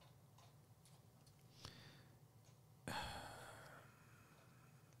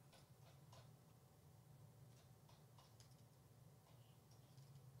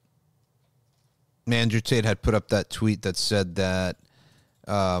 Andrew Tate had put up that tweet that said that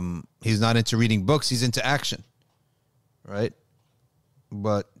he's not into reading books, he's into action, right?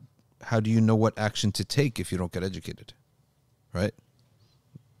 But how do you know what action to take if you don't get educated, right?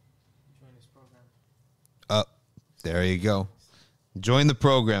 Join this program. There you go. Join the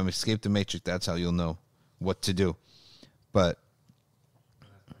program, Escape the Matrix. That's how you'll know what to do. But,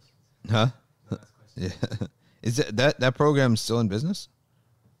 huh? Yeah. Is that program still in business?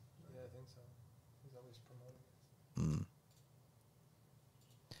 Yeah, I think so. He's always promoting it.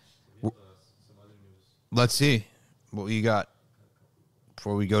 Some other news. Let's see what you got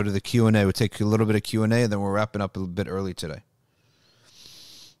before we go to the Q&A. We'll take a little bit of Q&A, and then we're wrapping up a little bit early today.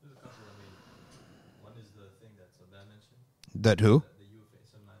 There's a couple. One is the thing that Saddam mentioned. That who? The UFO.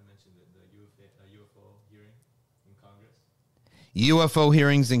 Saddam mentioned the UFO hearing in Congress. UFO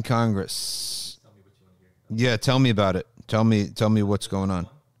hearings in Congress. Tell me what you want to hear. Yeah, tell me about it. Tell me what's going on.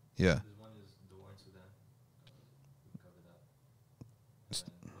 Yeah. There's one is the war in Sudan. We can cover that.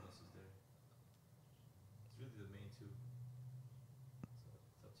 And then what else is there? It's really the main two. So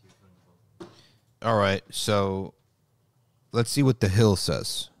it's up to you if you want to vote. All right. So let's see what the Hill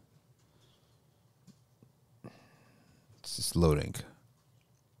says. It's just loading. Sounds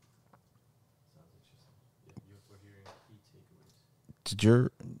interesting. Yeah, UFO hearing key takeaways. Did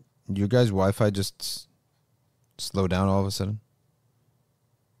your guys' Wi-Fi just slow down all of a sudden?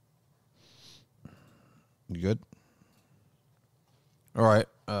 You good? All right.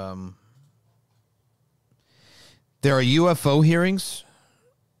 There are UFO hearings.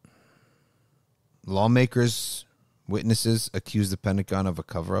 Lawmakers, witnesses accuse the Pentagon of a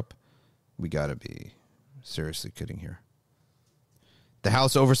cover-up. We got to be seriously kidding here. The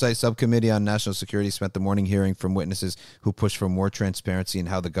House Oversight Subcommittee on National Security spent the morning hearing from witnesses who push for more transparency in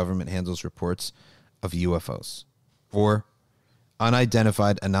how the government handles reports of UFOs or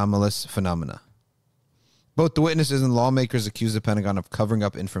unidentified anomalous phenomena. Both the witnesses and lawmakers accused the Pentagon of covering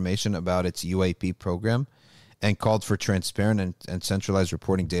up information about its UAP program and called for transparent and centralized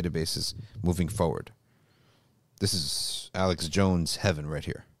reporting databases moving forward. This is Alex Jones heaven right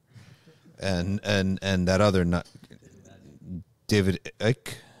here. And that other David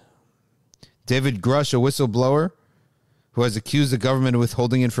Grush, a whistleblower who has accused the government of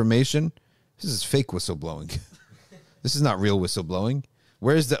withholding information. This is fake whistleblowing. This is not real whistleblowing.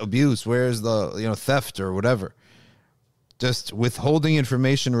 Where's the abuse? Where's the theft or whatever? Just withholding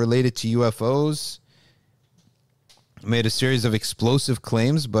information related to UFOs. Made a series of explosive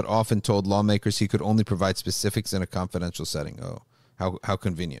claims, but often told lawmakers he could only provide specifics in a confidential setting. Oh, how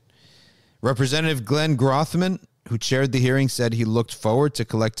convenient. Representative Glenn Grothman, who chaired the hearing, said he looked forward to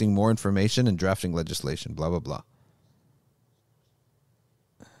collecting more information and drafting legislation, blah, blah, blah.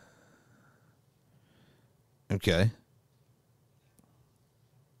 Okay.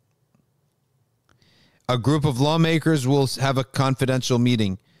 A group of lawmakers will have a confidential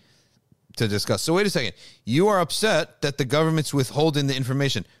meeting to discuss. So wait a second. You are upset that the government's withholding the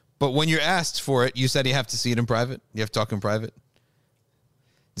information, but when you're asked for it, you said you have to see it in private? You have to talk in private?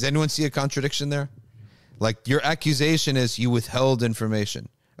 Does anyone see a contradiction there? Like, your accusation is you withheld information.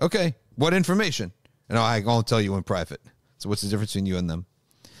 Okay, what information? And I won't tell you in private. So what's the difference between you and them?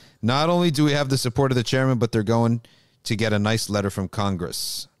 Not only do we have the support of the chairman, but they're going to get a nice letter from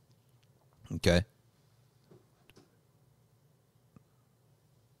Congress. Okay.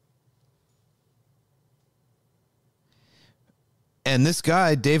 And this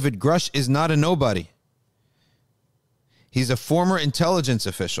guy, David Grush, is not a nobody. He's a former intelligence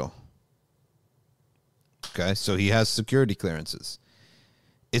official. Okay, so he has security clearances.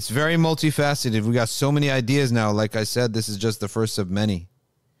 It's very multifaceted. We got so many ideas now. Like I said, this is just the first of many.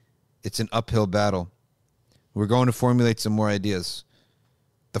 It's an uphill battle. We're going to formulate some more ideas.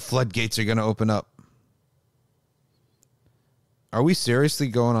 The floodgates are going to open up. Are we seriously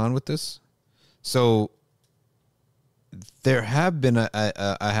going on with this? So there have been, I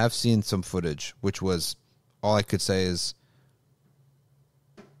have seen some footage, which was, all I could say is,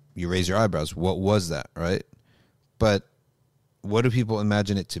 you raise your eyebrows. What was that, right? But what do people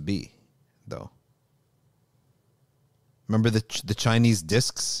imagine it to be, though? Remember the Chinese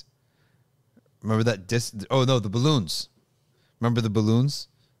discs? Remember that disc? Oh, no, the balloons. Remember the balloons?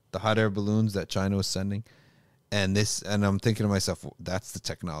 The hot air balloons that China was sending? And I'm thinking to myself, well, that's the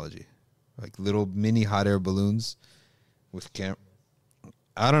technology. Like little mini hot air balloons with camera.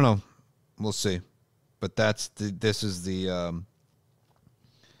 I don't know. We'll see. But this is the...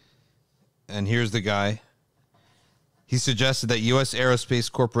 And here's the guy. He suggested that U.S. aerospace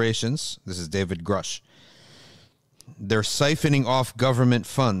corporations, this is David Grush, they're siphoning off government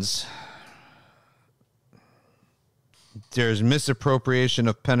funds. There's misappropriation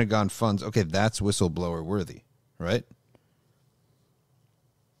of Pentagon funds. Okay, that's whistleblower worthy, right?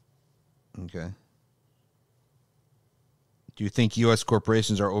 Okay. Do you think U.S.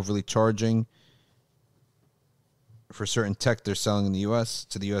 corporations are overly charging for certain tech they're selling in the U.S.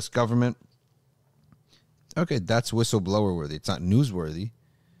 to the U.S. government? Okay, that's whistleblower worthy. It's not newsworthy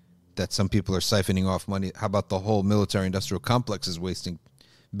that some people are siphoning off money. How about the whole military-industrial complex is wasting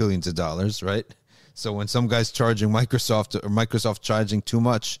billions of dollars, right? So when some guy's charging Microsoft charging too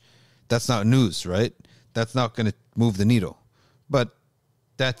much, that's not news, right? That's not going to move the needle. But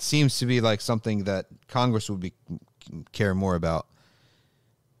that seems to be like something that Congress would care more about.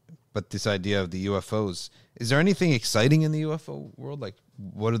 But this idea of the UFOs, is there anything exciting in the UFO world? Like,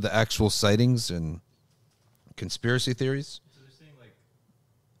 what are the actual sightings and conspiracy theories? So they're saying, like,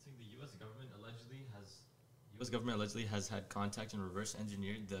 the U.S. government allegedly has had contact and reverse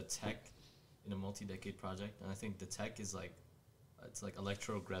engineered the tech in a multi-decade project, and I think the tech is like, it's like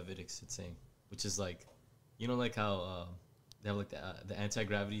electrogravitics. It's saying, which is like, like how they have like the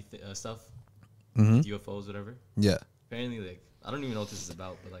anti-gravity stuff, with UFOs, whatever. Yeah. Apparently, like, I don't even know what this is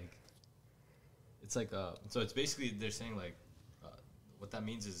about, but like, it's like so it's basically they're saying like, what that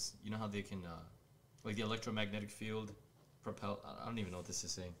means is how they can like the electromagnetic field propel. I don't even know what this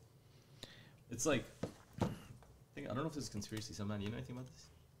is saying. It's like, I don't know if this is conspiracy. Somehow, you know anything about this?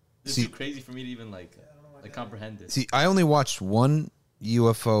 This is too crazy for me to even like comprehend this. See, I only watched one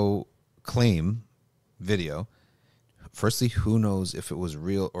UFO claim video firstly, who knows if it was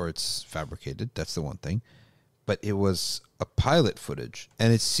real or it's fabricated? That's the one thing. But it was a pilot footage,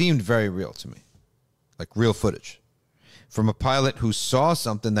 and it seemed very real to me, like real footage from a pilot who saw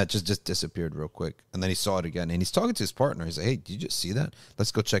something that just disappeared real quick, and then he saw it again, and he's talking to his partner. He's like, "Hey, did you just see that?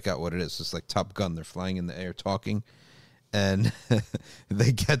 Let's go check out what it is." It's like Top Gun. They're flying in the air, talking, and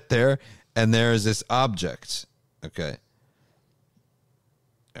they get there, and there is this object. Okay,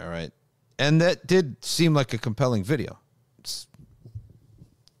 all right, and that did seem like a compelling video.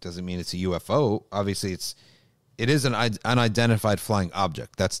 Doesn't mean it's a UFO. Obviously, it is an unidentified flying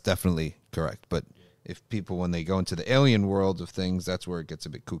object. That's definitely correct. But if people, when they go into the alien world of things, that's where it gets a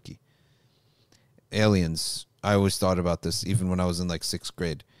bit kooky. Aliens, I always thought about this even when I was in like 6th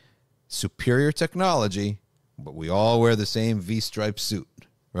grade. Superior technology, but we all wear the same V-stripe suit,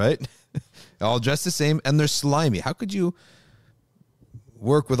 right? All dressed the same, and they're slimy. How could you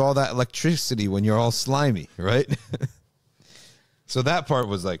work with all that electricity when you're all slimy, right? So that part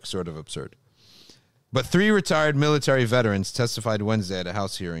was like sort of absurd. But 3 retired military veterans testified Wednesday at a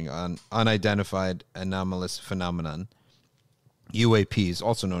House hearing on unidentified anomalous phenomenon, UAPs,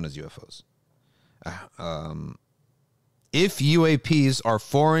 also known as UFOs. If UAPs are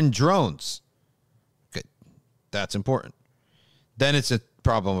foreign drones, okay, that's important, then it's a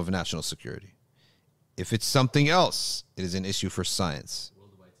problem of national security. If it's something else, it is an issue for science.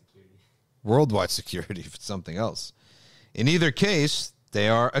 Worldwide security if it's something else. In either case, they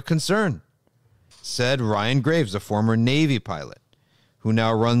are a concern, said Ryan Graves, a former Navy pilot who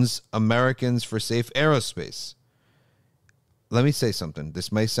now runs Americans for Safe Aerospace. Let me say something.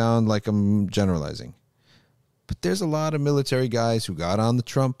 This may sound like I'm generalizing, but there's a lot of military guys who got on the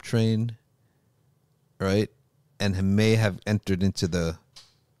Trump train, right, and may have entered into the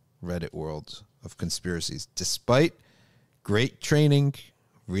Reddit world of conspiracies, despite great training,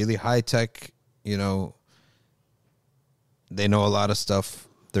 really high tech, you know, they know a lot of stuff.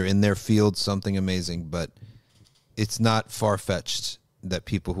 They're in their field, something amazing, but it's not far-fetched that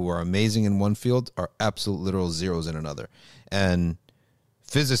people who are amazing in one field are absolute literal zeros in another. And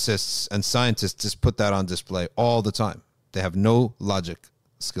physicists and scientists just put that on display all the time. They have no logic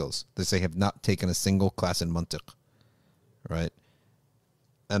skills. They say have not taken a single class in mantiq, right?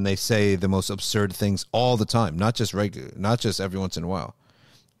 And they say the most absurd things all the time, not just every once in a while.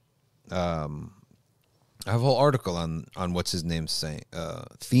 I have a whole article on what's his name saying,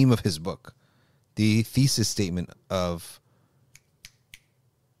 theme of his book, the thesis statement of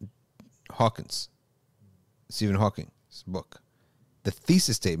Stephen Hawking's book. The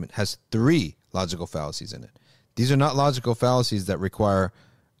thesis statement has 3 logical fallacies in it. These are not logical fallacies that require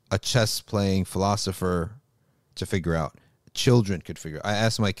a chess-playing philosopher to figure out. Children could figure it. I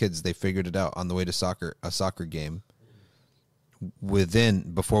asked my kids, they figured it out on the way to a soccer game.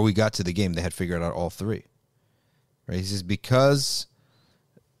 Before we got to the game, they had figured out all 3. Right? He says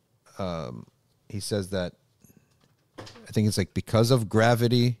he says that, I think it's like because of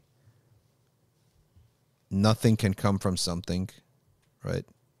gravity, nothing can come from something, right?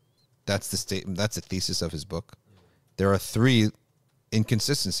 That's the statement. That's the thesis of his book. There are 3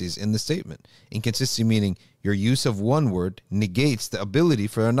 inconsistencies in the statement. Inconsistency meaning your use of one word negates the ability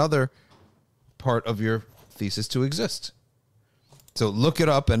for another part of your thesis to exist. So look it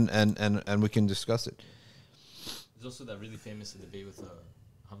up and we can discuss it. There's also that really famous debate with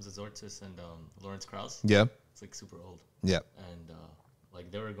Hamza Zortis and Lawrence Krauss. Yeah. It's like super old. Yeah. And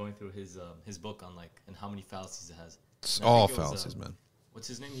like they were going through his book on like and how many fallacies it has. It's all fallacies, man. What's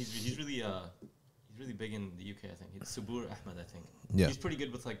his name? He's really big in the UK, I think. It's Subur Ahmed, I think. Yeah. He's pretty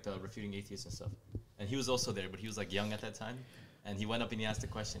good with like the refuting atheists and stuff. And he was also there, but he was like young at that time. And he went up and he asked a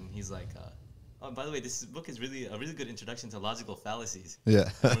question. He's like, "Oh, by the way, this book is really a really good introduction to logical fallacies." Yeah.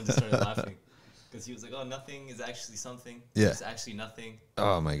 Everyone just started laughing because he was like, "Oh, nothing is actually something. Yeah. It's actually nothing."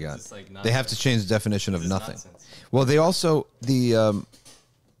 Oh my God. It's like they have to change the definition of nothing. Nonsense. Well, they also the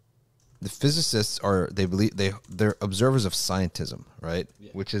physicists they're observers of scientism, right?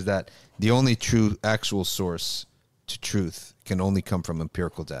 Yeah. Which is that the only true actual source to truth can only come from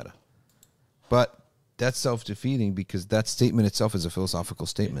empirical data. But that's self-defeating because that statement itself is a philosophical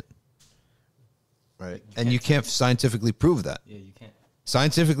statement. Right? And you can't scientifically prove that. Yeah, you can't.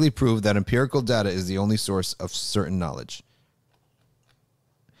 Scientifically prove that empirical data is the only source of certain knowledge.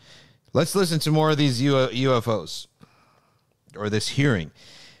 Let's listen to more of these UFOs or this hearing.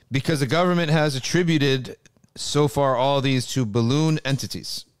 Because the government has attributed so far all these to balloon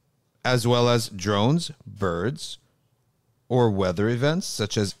entities, as well as drones, birds, or weather events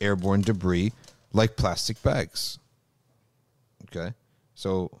such as airborne debris like plastic bags. Okay?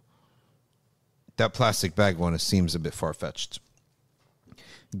 So that plastic bag one seems a bit far-fetched.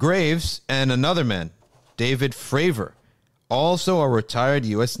 Graves and another man, David Fravor, also a retired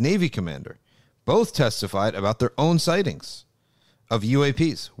U.S. Navy commander. Both testified about their own sightings of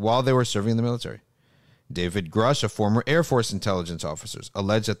UAPs while they were serving in the military. David Grush, a former Air Force intelligence officer,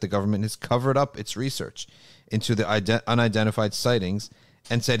 alleged that the government has covered up its research into the unidentified sightings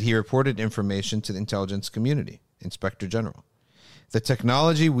and said he reported information to the intelligence community, Inspector General. The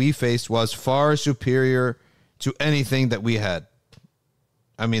technology we faced was far superior to anything that we had.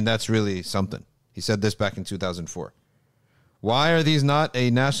 I mean, that's really something. He said this back in 2004. Why are these not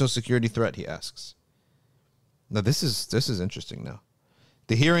a national security threat, he asks. Now, this is interesting now.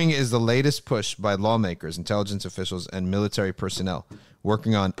 The hearing is the latest push by lawmakers, intelligence officials, and military personnel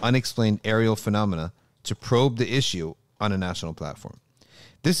working on unexplained aerial phenomena to probe the issue on a national platform.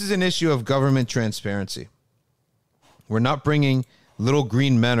 This is an issue of government transparency. We're not bringing little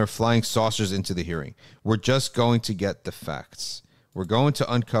green men or flying saucers into the hearing. We're just going to get the facts. We're going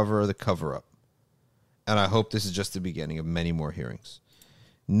to uncover the cover-up. And I hope this is just the beginning of many more hearings.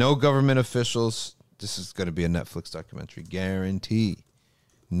 No government officials. This is going to be a Netflix documentary. Guarantee.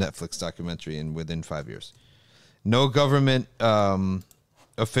 Netflix documentary within 5 years. No government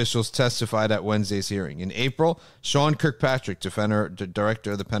officials testified at Wednesday's hearing. In April, Sean Kirkpatrick,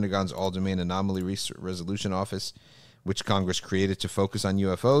 director of the Pentagon's All-Domain Anomaly Resolution Office, which Congress created to focus on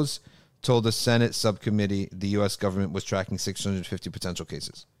UFOs, told the Senate subcommittee the U.S. government was tracking 650 potential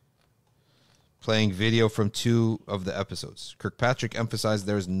cases. Playing video from 2 of the episodes, Kirkpatrick emphasized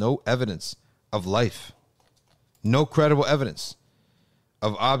there is no evidence of life, no credible evidence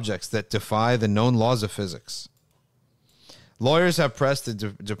of objects that defy the known laws of physics. Lawyers have pressed the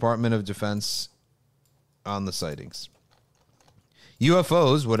Department of Defense on the sightings.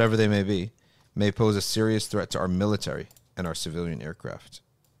 UFOs, whatever they may be, may pose a serious threat to our military and our civilian aircraft.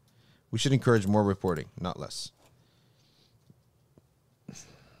 We should encourage more reporting, not less.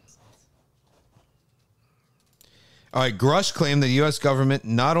 All right, Grush claimed the U.S. government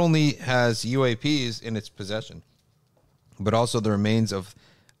not only has UAPs in its possession, but also the remains of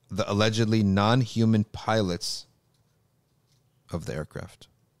the allegedly non-human pilots of the aircraft.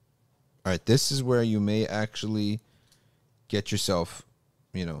 All right, this is where you may actually get yourself,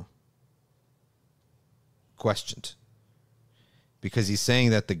 questioned. Because he's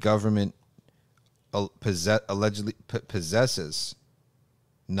saying that the government allegedly possesses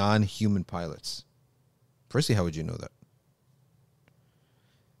non-human pilots. Firstly, how would you know that?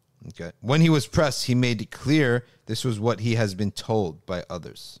 Okay. When he was pressed, he made it clear this was what he has been told by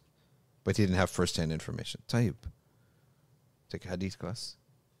others. But he didn't have first-hand information. Tayyib. Take a hadith class.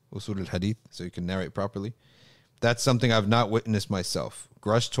 Usul al-hadith, so you can narrate properly. That's something I've not witnessed myself.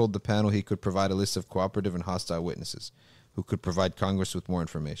 Grush told the panel he could provide a list of cooperative and hostile witnesses who could provide Congress with more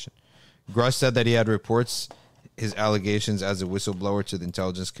information. Grush said that he had reports his allegations as a whistleblower to the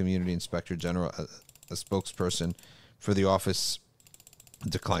intelligence community. Inspector General, a spokesperson for the office,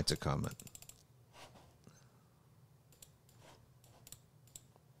 declined to comment.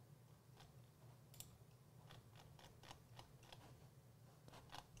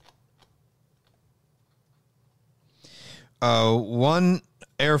 One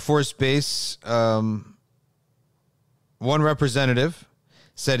Air Force base, one representative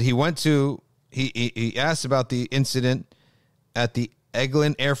said he asked about the incident at the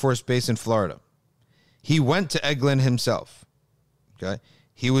Eglin Air Force Base in Florida. He went to Eglin himself. Okay.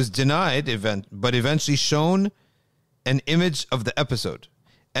 He was denied but eventually shown an image of the episode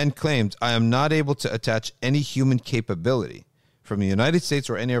and claimed, I am not able to attach any human capability from the United States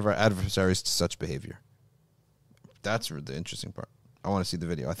or any of our adversaries to such behavior. That's the interesting part. I want to see the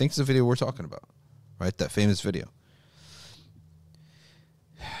video. I think it's the video we're talking about, right? That famous video.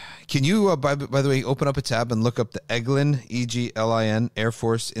 Can you, by the way, open up a tab and look up the Eglin, E-G-L-I-N, Air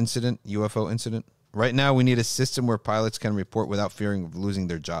Force incident, UFO incident? Right now, we need a system where pilots can report without fearing of losing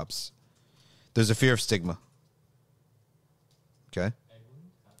their jobs. There's a fear of stigma. Okay?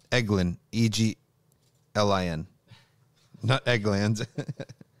 Eglin, E-G-L-I-N. Not Eggland.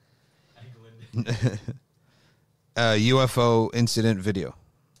 UFO incident video.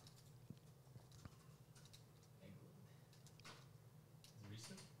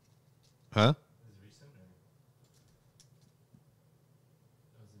 Recent? Huh? Is it recent or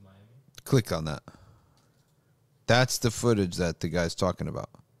was it Miami? Click on that. That's the footage that the guy's talking about.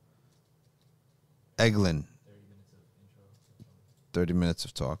 Eglin. 30 minutes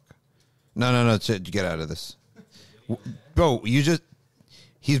of talk. No. Get out of this. Bro,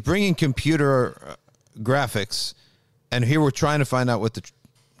 he's bringing computer graphics, and here we're trying to find out what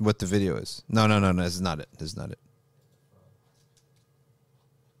the video is. No, this is not it. This is not it.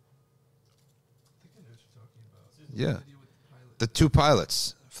 Yeah. The 2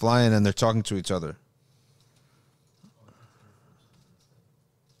 pilots flying and they're talking to each other.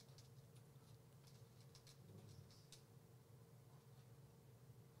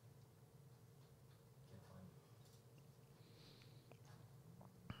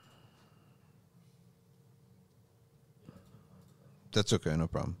 That's okay, no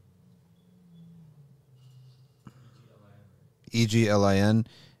problem. EGLIN,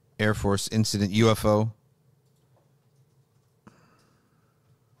 Air Force Incident UFO.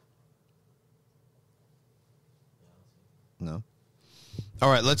 No. All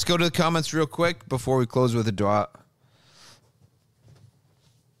right, let's go to the comments real quick before we close with a dua.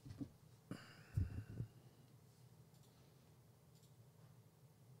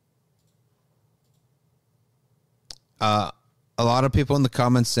 A lot of people in the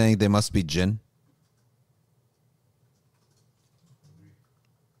comments saying they must be jinn.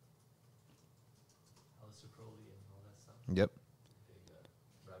 Yep.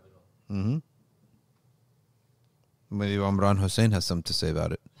 Mm-hmm. Maybe Imran Hussein has something to say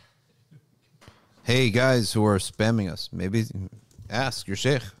about it. Hey, guys who are spamming us, maybe ask your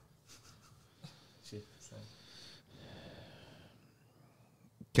sheikh.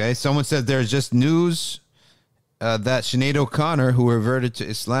 Okay, someone said there's just news that Sinead O'Connor, who reverted to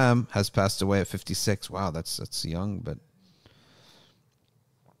Islam, has passed away at 56. Wow, that's young, but...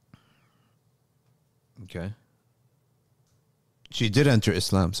 Okay. She did enter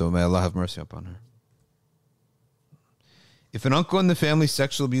Islam, so may Allah have mercy upon her. If an uncle in the family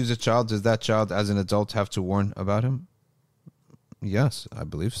sexually abused a child, does that child as an adult have to warn about him? Yes, I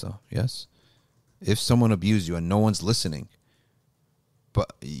believe so. Yes. If someone abused you and no one's listening,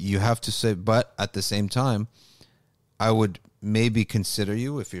 but you have to say, but at the same time, I would maybe consider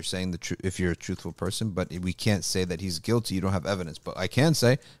you if you're saying the truth, if you're a truthful person, but we can't say that he's guilty. You don't have evidence, but I can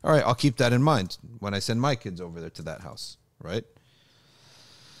say, all right, I'll keep that in mind when I send my kids over there to that house, right?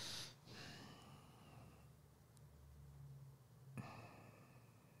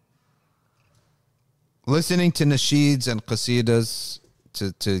 Listening to nasheeds and qasidas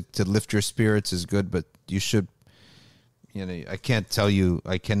to lift your spirits is good, but you should, I can't tell you,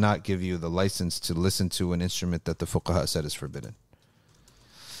 I cannot give you the license to listen to an instrument that the fuqaha said is forbidden.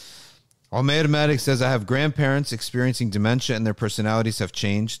 Umair Malik says, I have grandparents experiencing dementia and their personalities have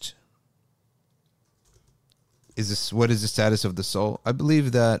changed. What is the status of the soul? I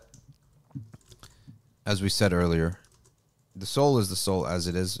believe that, as we said earlier, the soul is the soul as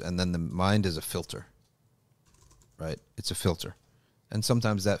it is, and then the mind is a filter. Right? It's a filter. And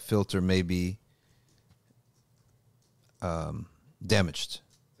sometimes that filter may be damaged.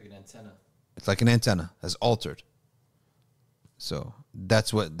 Like an antenna. It's like an antenna, has altered. So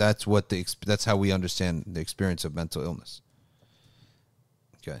that's how we understand the experience of mental illness.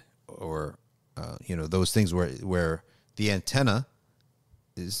 Okay. Or those things where the antenna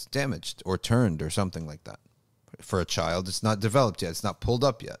is damaged or turned or something like that. For a child, it's not developed yet. It's not pulled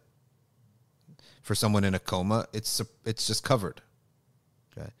up yet. For someone in a coma, it's just covered.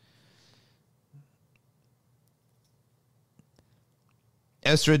 Okay.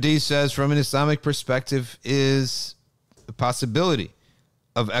 Esra D says, from an Islamic perspective, is the possibility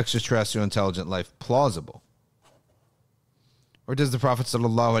of extraterrestrial intelligent life plausible? Or does the Prophet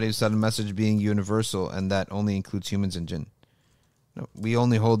ﷺ message being universal and that only includes humans and jinn? No, we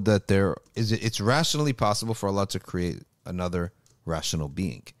only hold that it's rationally possible for Allah to create another rational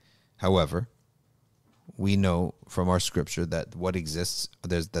being. However, we know from our scripture that what exists,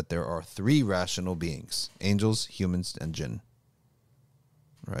 there are three rational beings: angels, humans, and jinn.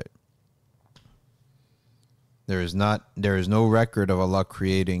 Right. There is no record of Allah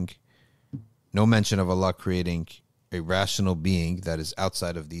creating, no mention of Allah creating a rational being that is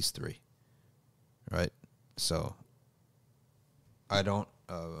outside of these three. Right. So I don't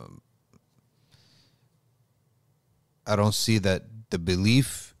see that the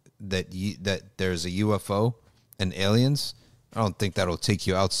belief that there's a UFO and aliens, I don't think that'll take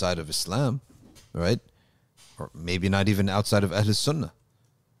you outside of Islam, right? Or maybe not even outside of Ahl Sunnah.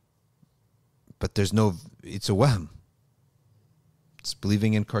 But it's a wahm. It's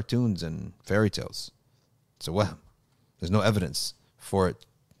believing in cartoons and fairy tales. It's a wahm. There's no evidence for it.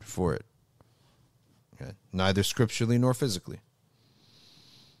 Okay? Neither scripturally nor physically.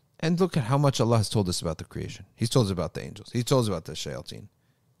 And look at how much Allah has told us about the creation. He's told us about the angels. He told us about the shayateen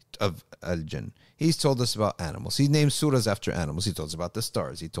of al-jinn. He's told us about animals. He named surahs after animals. He told us about the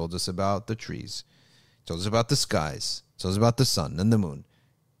stars. He told us about the trees. He told us about the skies. He told us about the sun and the moon.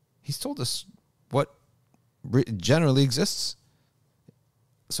 He's told us what generally exists.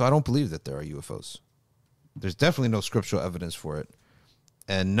 So I don't believe that there are UFOs. There's definitely no scriptural evidence for it.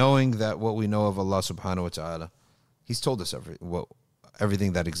 And knowing that what we know of Allah subhanahu wa ta'ala, He's told us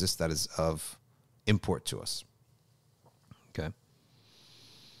everything that exists that is of import to us. Okay.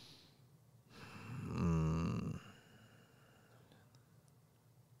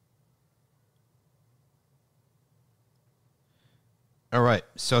 All right.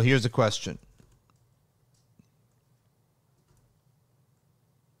 So here's a question.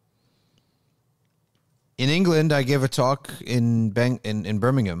 In England, I gave a talk in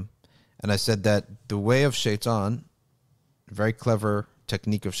Birmingham, and I said that the way of Shaitan, very clever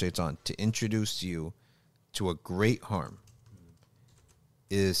technique of Shaitan, to introduce you to a great harm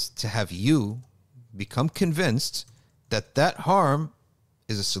is to have you become convinced that that harm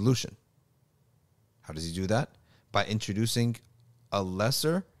is a solution. How does he do that? By introducing a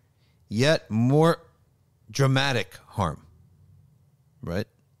lesser, yet more dramatic harm, right?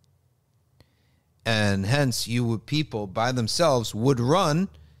 And hence, people by themselves would run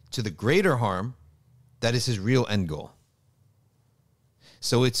to the greater harm that is his real end goal.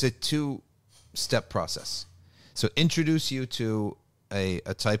 So it's a two-step process. So introduce you to a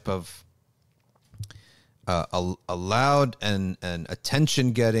type of a loud and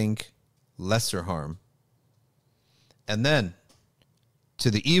attention-getting lesser harm. And then to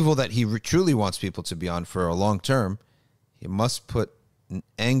the evil that he truly wants people to be on for a long term, he must put an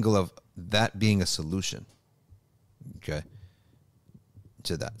angle of that being a solution, okay,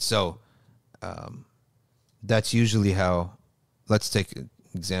 to that. So that's usually how, let's take an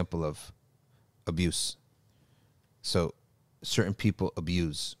example of abuse. So certain people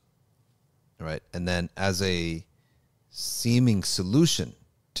abuse, right? And then as a seeming solution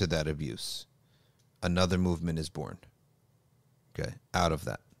to that abuse, another movement is born, okay, out of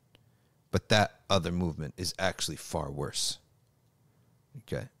that. But that other movement is actually far worse,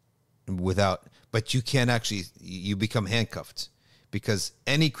 okay? But you can't actually, you become handcuffed because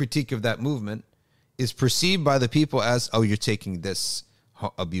any critique of that movement is perceived by the people as, oh, you're taking this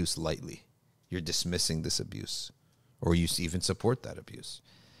abuse lightly. You're dismissing this abuse, or you even support that abuse.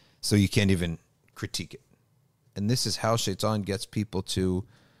 So you can't even critique it. And this is how Shaitan gets people to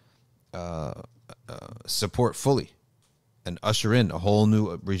support fully and usher in a whole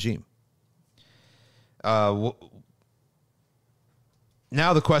new regime.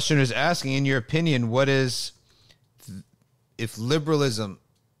 Now the questioner is asking, in your opinion, what is, if liberalism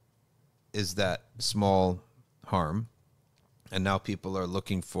is that small harm, and now people are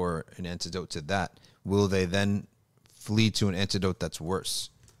looking for an antidote to that, will they then flee to an antidote that's worse?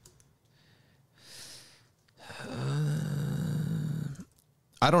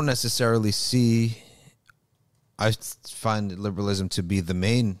 I don't necessarily see, I find liberalism to be the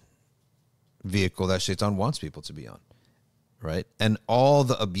main vehicle that Shaitan wants people to be on. Right? And all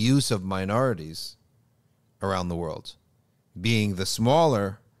the abuse of minorities around the world being the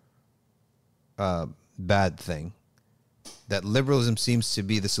smaller bad thing that liberalism seems to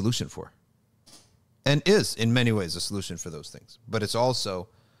be the solution for. And is, in many ways, a solution for those things. But it's also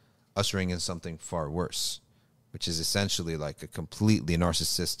ushering in something far worse, which is essentially like a completely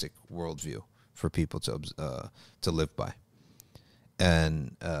narcissistic worldview for people to live by.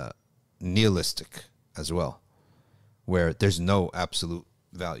 And nihilistic as well, where there's no absolute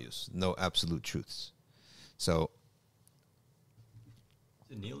values, no absolute truths. So,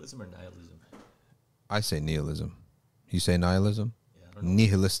 is it nihilism or nihilism? I say nihilism. You say nihilism? Yeah, I don't know.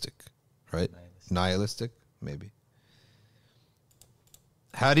 Nihilistic, right? Nihilistic, maybe.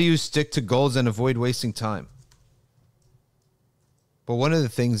 How do you stick to goals and avoid wasting time? Well, one of the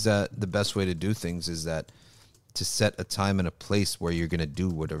things that the best way to do things is that to set a time and a place where you're going to do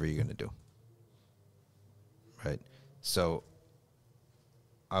whatever you're going to do. Right? So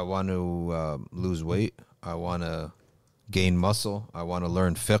I want to lose weight. I want to gain muscle. I want to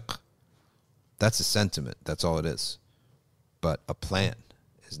learn fiqh. That's a sentiment. That's all it is. But a plan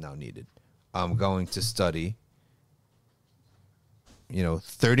is now needed. I'm going to study,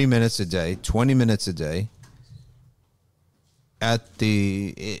 30 minutes a day, 20 minutes a day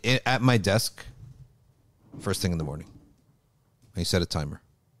at my desk first thing in the morning. And you set a timer.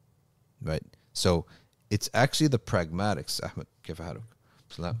 Right? So it's actually the pragmatics, Ahmed,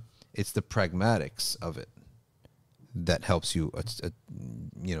 it's the pragmatics of it that helps you,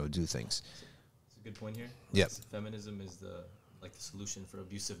 do things. It's a good point here. Yeah. Feminism is the solution for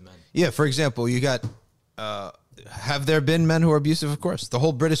abusive men. Yeah, for example, you got, have there been men who are abusive? Of course. The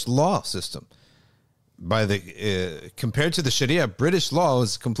whole British law system, compared to the Sharia, British law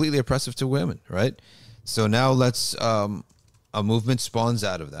is completely oppressive to women, right? So now a movement spawns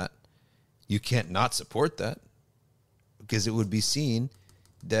out of that. You can't not support that because it would be seen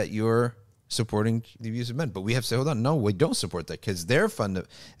that you're supporting the abuse of men. But we have to say, hold on, no, we don't support that because their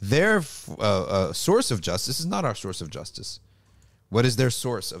source of justice is not our source of justice. What is their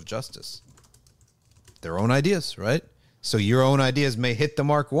source of justice? Their own ideas, right? So your own ideas may hit the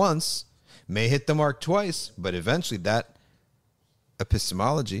mark once, may hit the mark twice, but eventually that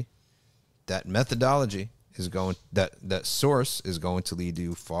epistemology, that methodology is going, that source is going to lead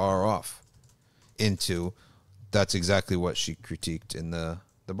you far off into, that's exactly what she critiqued in the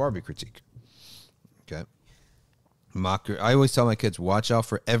Barbie critique, Okay. Mockery. I always tell my kids, watch out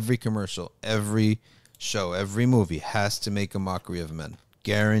for every commercial, every show, every movie has to make a mockery of men.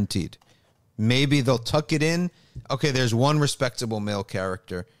 Guaranteed. Maybe they'll tuck it in. Okay, there's one respectable male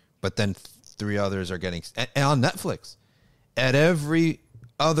character, but then 3 others are getting... And on Netflix, at every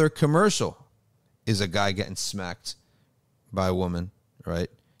other commercial is a guy getting smacked by a woman, right?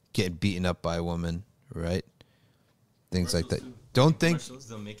 Getting beaten up by a woman, right? Things like that. Too. Don't think... Commercials,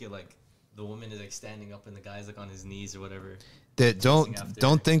 they'll make it like the woman is like standing up and the guy's like on his knees or whatever. That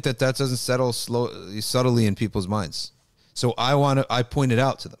don't think that doesn't settle subtly in people's minds. So I point it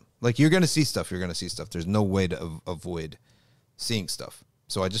out to them. Like, you're going to see stuff. You're going to see stuff. There's no way to avoid seeing stuff.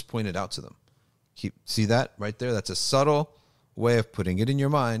 So I just point it out to them. See that right there? That's a subtle way of putting it in your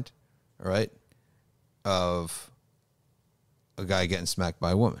mind, right? Of a guy getting smacked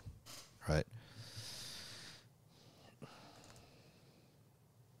by a woman, right?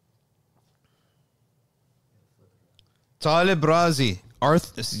 Talib Razi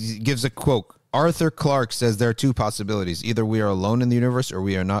gives a quote. Arthur Clarke says there are 2 possibilities. Either we are alone in the universe or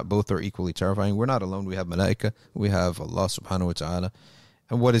we are not. Both are equally terrifying. We're not alone. We have Malaika. We have Allah subhanahu wa ta'ala.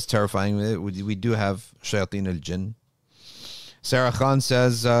 And what is terrifying? We do have Shayateen al-Jinn. Sarah Khan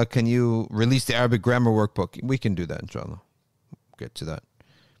says, can you release the Arabic grammar workbook? We can do that, inshallah. Get to that.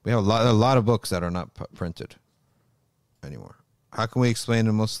 We have a lot of books that are not printed anymore. How can we explain to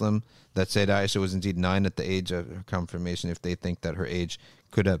a Muslim that Sayyidah Aisha was indeed 9 at the age of her confirmation if they think that her age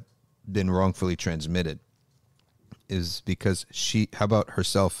could have been wrongfully transmitted? Is because how about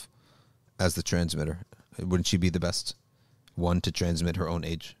herself as the transmitter? Wouldn't she be the best one to transmit her own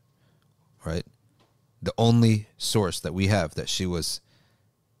age? Right? The only source that we have that she was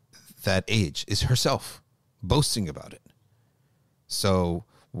that age is herself boasting about it. So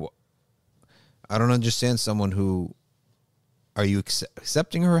I don't understand someone who... Are you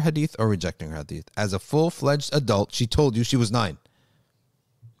accepting her hadith or rejecting her hadith? As a full-fledged adult, she told you she was 9.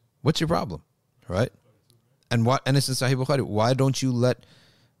 What's your problem, right? And it's in Sahih Bukhari. Why don't you let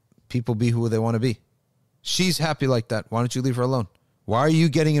people be who they want to be? She's happy like that. Why don't you leave her alone? Why are you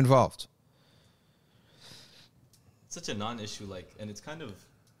getting involved? It's such a non-issue, and it's kind of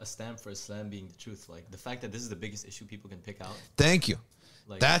a stamp for Islam being the truth. Like, the fact that this is the biggest issue people can pick out. Thank you.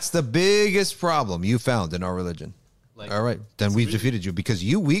 That's the biggest problem you found in our religion. All right, then we've defeated you because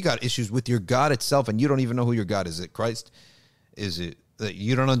we got issues with your God itself, and you don't even know who your God is. Is it Christ? Is it that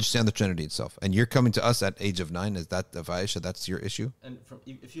you don't understand the Trinity itself? And you're coming to us at age of 9. Is that of Aisha? That's your issue? And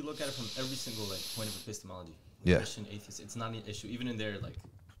if you look at it from every single point of epistemology, yeah. Christian, atheist, it's not an issue. Even in their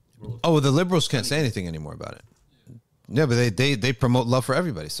world. Oh, the liberals can't say anything anymore about it. Yeah, but they promote love for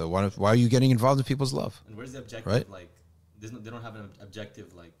everybody. So why are you getting involved in people's love? And where's the objective? Right? They don't have an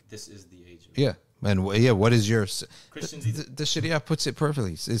objective this is the age. Yeah. And what is your... Christians the Sharia puts it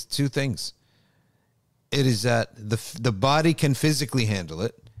perfectly. It's 2 things. It is that the body can physically handle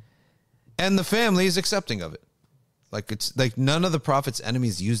it, and the family is accepting of it. It's like none of the Prophet's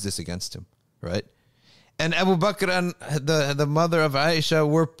enemies used this against him, right? And Abu Bakr and the mother of Aisha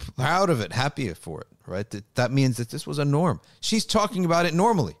were proud of it, happy for it, right? That means that this was a norm. She's talking about it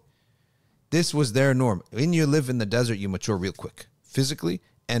normally. This was their norm. When you live in the desert, you mature real quick, physically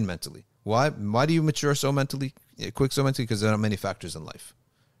and mentally. Why? Why do you mature so quick so mentally? Because there are many factors in life,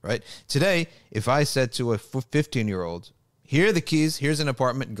 right? Today, if I said to a 15-year-old, here are the keys, here's an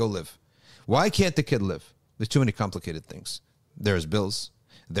apartment, and go live. Why can't the kid live? There's too many complicated things. There's bills.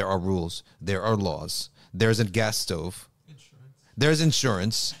 There are rules. There are laws. There's a gas stove. There's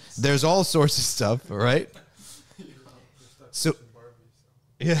insurance. There's all sorts of stuff, right? So,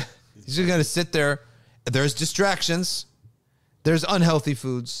 yeah. He's just going to sit there. There's distractions. There's unhealthy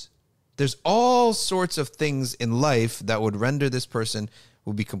foods. There's all sorts of things in life that would render this person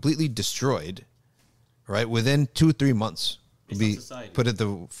will be completely destroyed, right? Within 2-3 months. Put it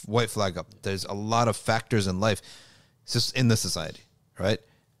the white flag up. There's a lot of factors in life just in the society, right?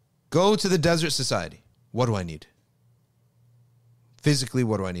 Go to the desert society. What do I need? Physically,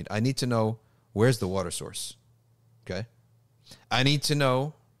 what do I need? I need to know where's the water source, okay? I need to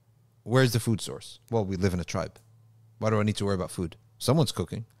know where's the food source. Well, we live in a tribe. Why do I need to worry about food? Someone's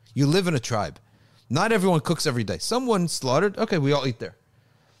cooking. You live in a tribe. Not everyone cooks every day. Someone slaughtered. Okay, we all eat there.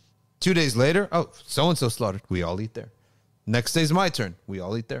 2 days later, oh, so-and-so slaughtered. We all eat there. Next day's my turn. We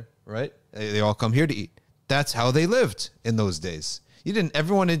all eat there, right? They all come here to eat. That's how they lived in those days.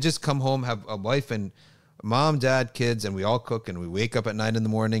 Everyone had just come home, have a wife and mom, dad, kids, and we all cook and we wake up at 9 in the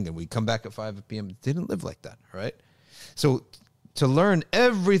morning and we come back at 5 p.m. They didn't live like that, right? So to learn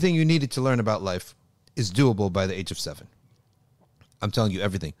everything you needed to learn about life is doable by the age of 7. I'm telling you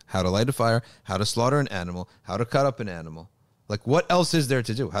everything. How to light a fire, how to slaughter an animal, how to cut up an animal. What else is there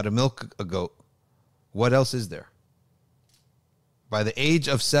to do? How to milk a goat, What else is there? By the age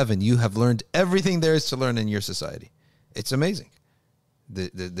of 7, you have learned everything there is to learn in your society. It's amazing.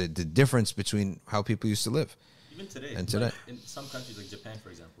 The difference between how people used to live. Even today. And today. Like in some countries, like Japan, for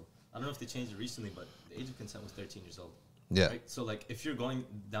example, I don't know if they changed it recently, but the age of consent was 13 years old. Yeah. Right? So, like, if you're going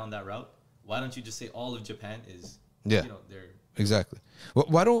down that route, why don't you just say all of Japan is, Yeah. you know, they're... Exactly.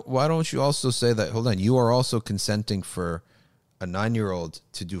 Why don't you also say that, hold on, you are also consenting for a 9-year-old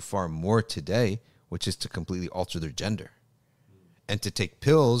to do far more today, which is to completely alter their gender and to take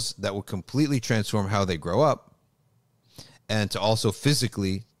pills that will completely transform how they grow up and to also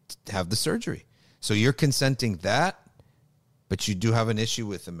physically have the surgery. So you're consenting that, but you do have an issue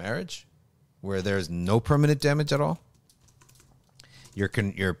with the marriage where there's no permanent damage at all. You're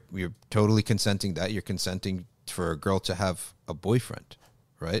totally consenting that. You're consenting for a girl to have a boyfriend,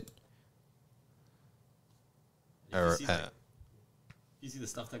 right? You see the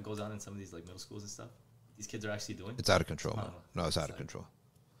stuff that goes on in some of these like middle schools and stuff. These kids are actually doing. It's out of control. I don't know. No, it's out of control.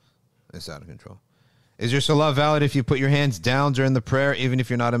 It's out of control. Is your salah valid if you put your hands down during the prayer, even if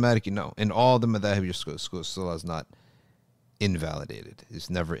you're not a Maliki? No. In all the madhab, your school salah is not invalidated. It's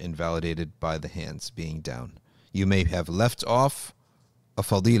never invalidated by the hands being down. You may have left off a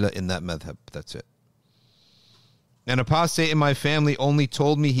fadila in that madhab. That's it. An apostate in my family only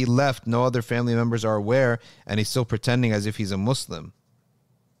told me he left. No other family members are aware, and he's still pretending as if he's a Muslim.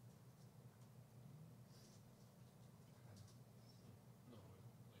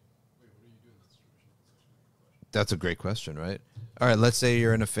 That's a great question, right? All right, let's say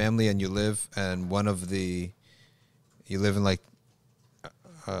you're in a family and you live in like,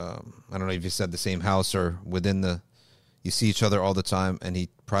 I don't know if you said the same house or you see each other all the time, and he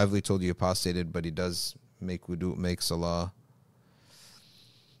privately told you apostated, but he does make wudu, make salah.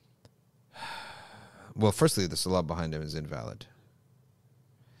 Well, firstly, the salah behind him is invalid.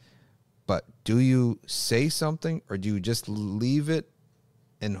 But do you say something or do you just leave it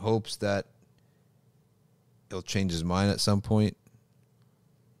in hopes that he'll change his mind at some point?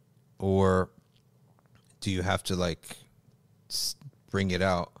 Or do you have to like bring it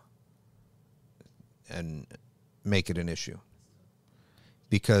out and make it an issue?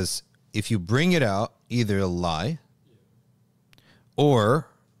 Because if you bring it out, either he'll lie or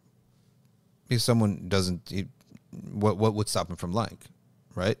if someone doesn't, what would stop him from lying,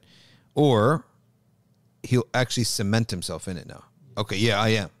 right? Or he'll actually cement himself in it now. Okay, yeah, I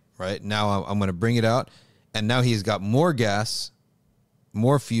am, right? Now I'm going to bring it out, and now he's got more gas,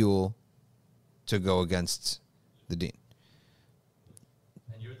 more fuel to go against the deen.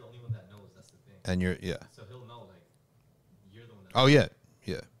 And you're the only one that knows, that's the thing. And yeah. So he'll know, like, you're the one that Oh, yeah,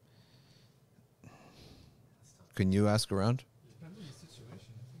 yeah. Can you ask around?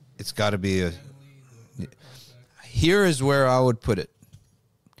 It's got to be a... Here is where I would put it.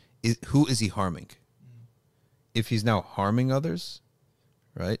 Who is he harming? If he's now harming others,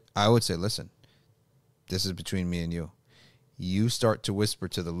 right, I would say, listen, this is between me and you. You start to whisper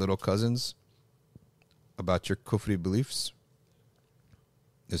to the little cousins about your kufri beliefs,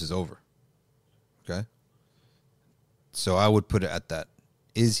 this is over. Okay? So I would put it at that.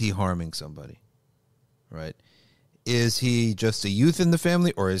 Is he harming somebody? Right? Is he just a youth in the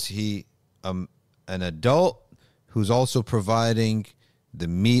family, or is he an adult who's also providing the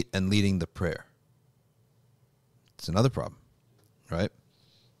meat and leading the prayer? It's another problem, right?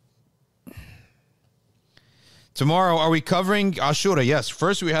 Tomorrow, are we covering Ashura? Yes.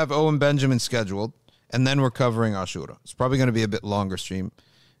 First, we have Owen Benjamin scheduled, and then we're covering Ashura. It's probably going to be a bit longer stream,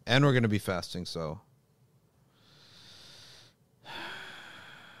 and we're going to be fasting, so...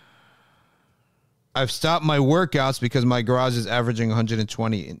 I've stopped my workouts because my garage is averaging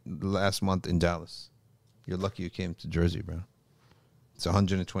 120 last month in Dallas. You're lucky you came to Jersey, bro. It's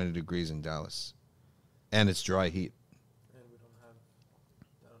 120 degrees in Dallas. And it's dry heat. And we don't have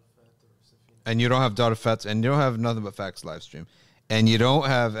Darfat or Safina. And you don't have Dr. Fats, and you don't have Nothing But Facts live stream. And you don't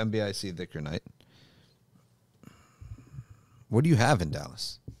have NBIC Dhikr Night. What do you have in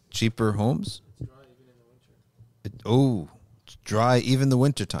Dallas? Cheaper homes? It's dry even in the winter. It's dry even the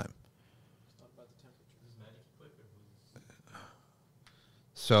winter time. It's not about the temperature.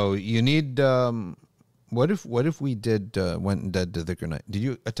 So you need... What if we went and did the Dhikr Night? Did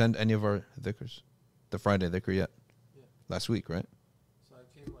you attend any of our Dhikrs? The Friday Dhikr yet? Yeah. Last week, right? So I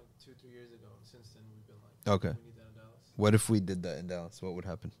came like 2-3 years ago, and since then we've been like, Okay. we need that in Dallas. What if we did that in Dallas? What would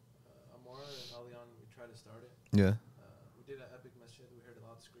happen? Amora and Alian, we tried to start it. Yeah. We did an epic masjid. We heard a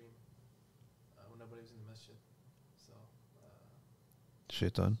loud scream when nobody was in the masjid. So,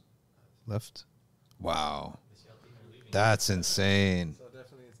 Shaitan left. Wow. That's insane. so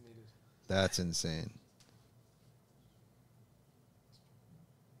definitely it's needed. That's insane.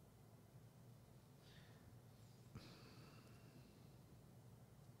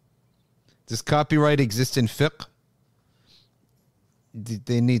 Does copyright exist in fiqh?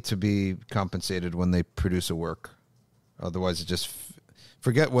 They need to be compensated when they produce a work. Otherwise, it just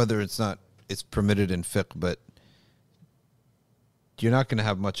forget whether it's permitted in fiqh, but you're not going to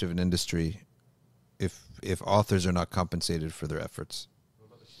have much of an industry if authors are not compensated for their efforts.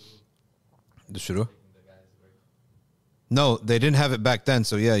 The shuru? No, they didn't have it back then.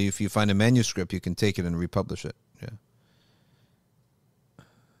 So yeah, if you find a manuscript, you can take it and republish it. Yeah.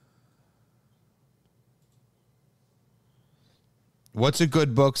 What's a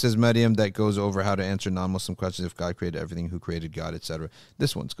good book, says Medium, that goes over how to answer non-Muslim questions if God created everything, who created God, etc.?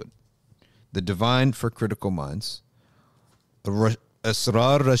 This one's good. The Divine for Critical Minds.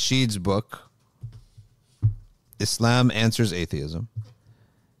 Asrar Rashid's book, Islam Answers Atheism.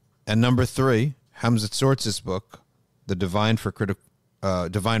 And number 3, Hamza Tzortz's book, The Divine for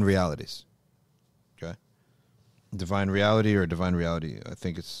Divine Realities. Okay? Divine Reality or Divine Reality, I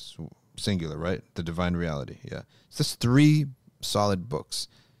think it's singular, right? The Divine Reality, yeah. It's just 3 solid books.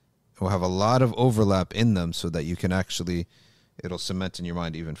 Will have a lot of overlap in them so that you can actually, it'll cement in your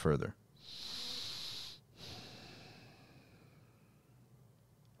mind even further.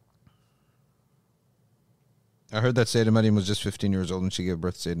 I heard that Sayyidina Maryam was just 15 years old when she gave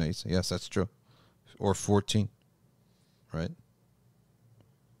birth to Sayyidina Isa. Yes, that's true. Or 14, right?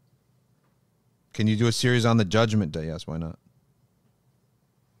 Can you do a series on the Judgment Day? Yes, why not?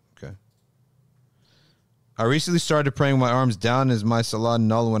 Okay. I recently started praying with my arms down. Is my salah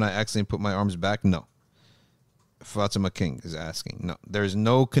null when I accidentally put my arms back? No. Fatima King is asking. No. There's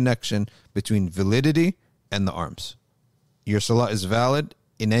no connection between validity and the arms. Your salah is valid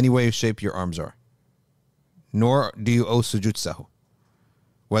in any way or shape your arms are. Nor do you owe sujud sahu.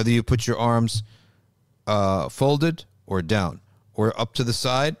 Whether you put your arms folded or down or up to the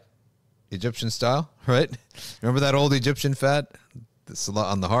side, Egyptian style, right? Remember that old Egyptian fad? The salah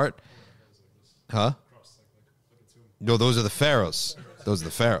on the heart? Huh? No, those are the pharaohs. Those are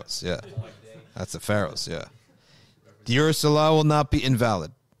the pharaohs, yeah. That's the pharaohs, yeah. Your salah will not be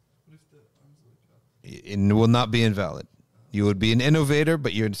invalid. It will not be invalid. You would be an innovator,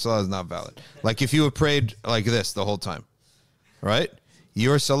 but your salah is not valid. Like if you have prayed like this the whole time, right?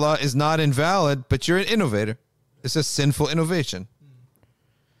 Your salah is not invalid, but you're an innovator. It's a sinful innovation.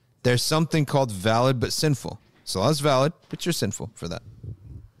 There's something called valid but sinful. Salah is valid, but you're sinful for that.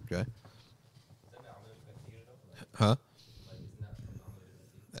 Okay? Huh?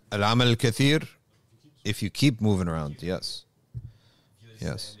 Al-amal al-kathir, if you keep moving around, yes.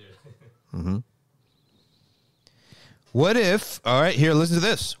 Yes. Mm-hmm. What if, all right, here, listen to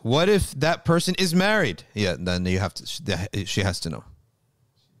this. What if that person is married? Yeah, then you have to, she has to know.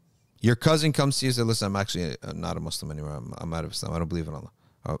 Your cousin comes to you and says, listen, I'm actually not a Muslim anymore. I'm out of Islam. I don't believe in Allah.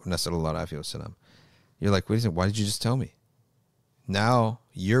 Nasallallahu alayhi wa sallam. You're like, wait a second, why did you just tell me? Now,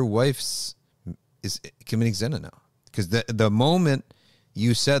 your wife's is committing zina now. Because the moment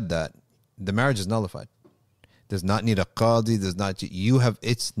you said that, the marriage is nullified. Does not need a qadi,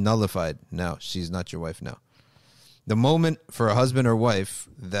 it's nullified now. She's not your wife now. The moment for a husband or wife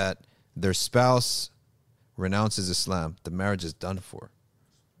that their spouse renounces Islam, the marriage is done for.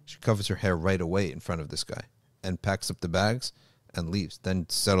 She covers her hair right away in front of this guy and packs up the bags and leaves. Then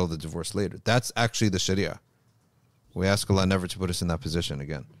settle the divorce later. That's actually the Sharia. We ask Allah never to put us in that position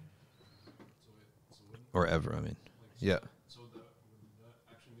again. Or ever, I mean. Yeah. So that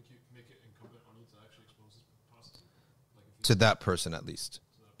actually make it incumbent on you to actually expose this process? To that person at least.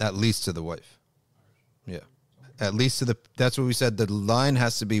 At least to the wife. Yeah. At least to that's what we said. The line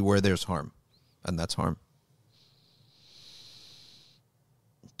has to be where there's harm. And that's harm.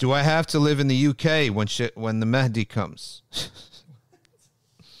 Do I have to live in the UK when the Mahdi comes?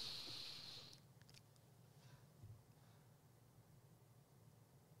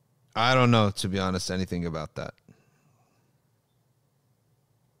 I don't know, to be honest, anything about that.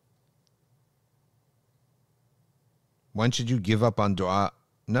 When should you give up on dua?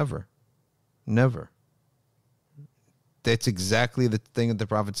 Never. Never. That's exactly the thing that the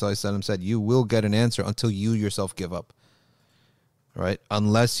Prophet ﷺ said. You will get an answer until you yourself give up. Right?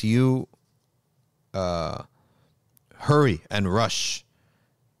 Unless you hurry and rush.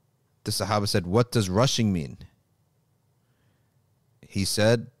 The Sahaba said, what does rushing mean? He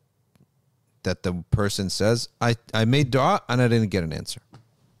said that the person says, I made dua and I didn't get an answer.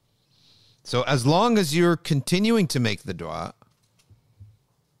 So as long as you're continuing to make the dua,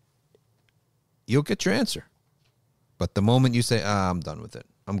 you'll get your answer. But the moment you say, I'm done with it,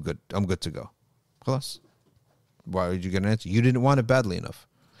 I'm good to go. Khalas. Why did you get an answer? You didn't want it badly enough.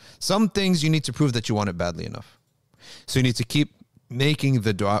 Some things you need to prove that you want it badly enough. So you need to keep making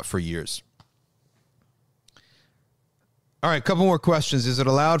the dua for years. All right, couple more questions. Is it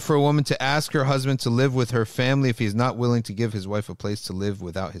allowed for a woman to ask her husband to live with her family if he's not willing to give his wife a place to live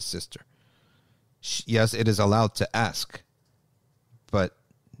without his sister? Yes, it is allowed to ask. But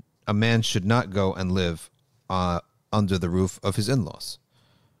a man should not go and live under the roof of his in-laws.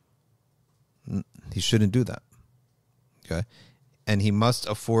 He shouldn't do that. Okay? And he must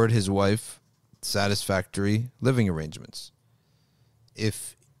afford his wife satisfactory living arrangements.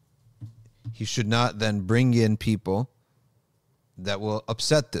 If he should not then bring in people that will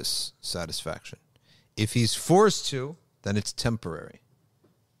upset this satisfaction. If he's forced to, then it's temporary.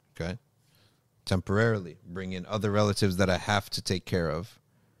 Okay? Temporarily bring in other relatives that I have to take care of.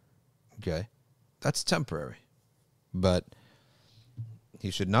 Okay? That's temporary. But he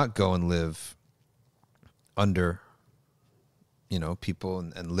should not go and live under, people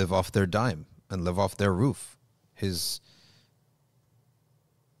and live off their dime and live off their roof. He's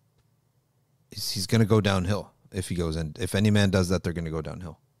going to go downhill if he goes in. If any man does that, they're going to go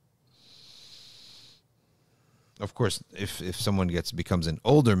downhill. Of course, if someone becomes an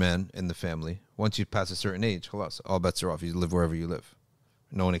older man in the family, once you pass a certain age, khalas, all bets are off. You live wherever you live.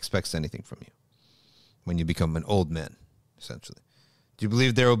 No one expects anything from you when you become an old man, essentially. Do you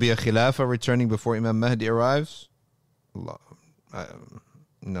believe there will be a khilafah returning before Imam Mahdi arrives?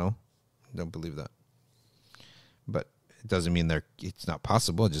 No, don't believe that. But it doesn't mean it's not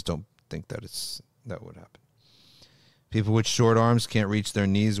possible. I just don't think that would happen. People with short arms can't reach their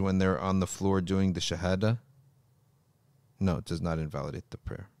knees when they're on the floor doing the shahada. No, it does not invalidate the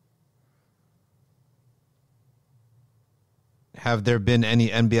prayer. Have there been any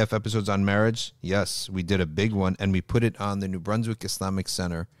NBF episodes on marriage? Yes, we did a big one, and we put it on the New Brunswick Islamic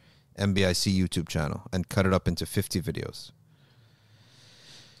Center NBIC YouTube channel and cut it up into 50 videos.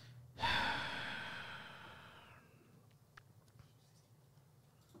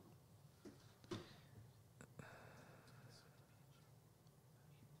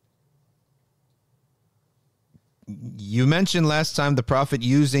 You mentioned last time the Prophet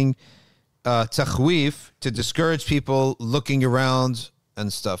using takhweef to discourage people looking around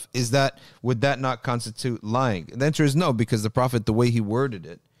and stuff. Would that not constitute lying? The answer is no, because the Prophet, the way he worded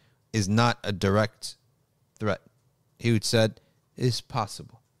it, is not a direct threat. He would said, it's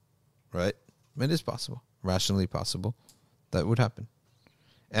possible, right? It is possible, rationally possible, that would happen.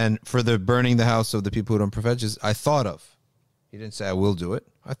 And for the burning the house of the people who don't profess, I thought of. He didn't say I will do it.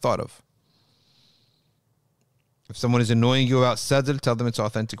 I thought of. If someone is annoying you about sadr, tell them it's an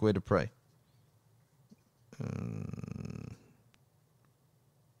authentic way to pray.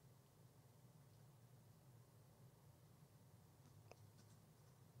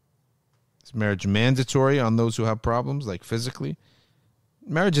 Is marriage mandatory on those who have problems, like physically?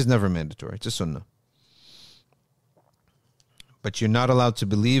 Marriage is never mandatory. It's a sunnah. But you're not allowed to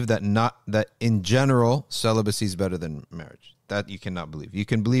believe that in general celibacy is better than marriage. That you cannot believe. You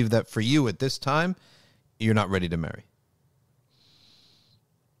can believe that for you at this time, you're not ready to marry.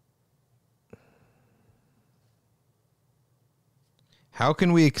 How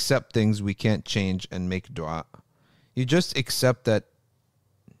can we accept things we can't change and make dua? You just accept that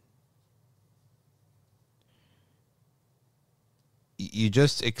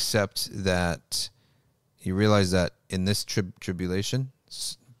you realize that in this tribulation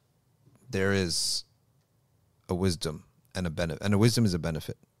there is a wisdom and a benefit. And a wisdom is a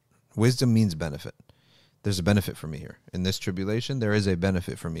benefit. Wisdom means benefit. There's a benefit for me here. In this tribulation, there is a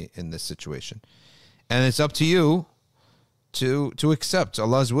benefit for me in this situation. And it's up to you to accept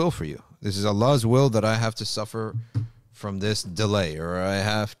Allah's will for you. This is Allah's will that I have to suffer from this delay, or I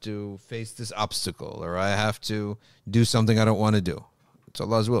have to face this obstacle, or I have to do something I don't want to do. It's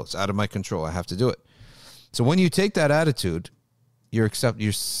Allah's will. It's out of my control. I have to do it. So when you take that attitude, you're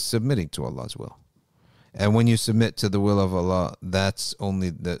submitting to Allah's will. And when you submit to the will of Allah, that's only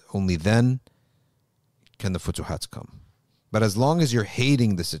then can the futuhats come. But as long as you're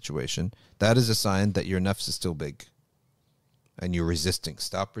hating the situation, that is a sign that your nafs is still big. And you're resisting.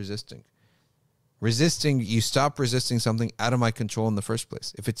 Stop resisting. You stop resisting something out of my control in the first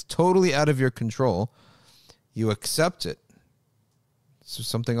place. If it's totally out of your control, you accept it. It's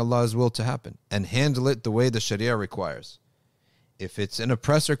something Allah's will to happen. And handle it the way the Sharia requires. If it's an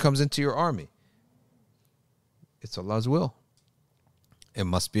oppressor comes into your army, it's Allah's will. It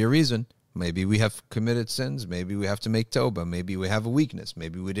must be a reason. Maybe we have committed sins. Maybe we have to make tawbah. Maybe we have a weakness.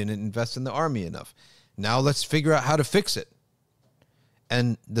 Maybe we didn't invest in the army enough. Now let's figure out how to fix it.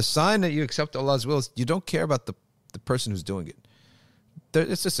 And the sign that you accept Allah's will is you don't care about the person who's doing it.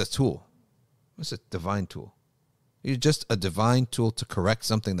 It's just a tool. It's a divine tool. You're just a divine tool to correct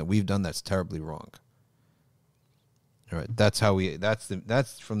something that we've done that's terribly wrong. All right, that's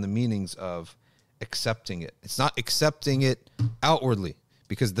from the meanings of accepting it. It's not accepting it outwardly,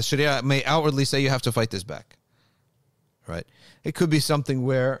 because the Sharia may outwardly say you have to fight this back, right? It could be something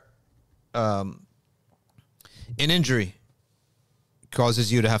where an injury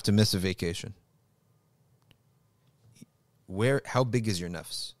causes you to have to miss a vacation. How big is your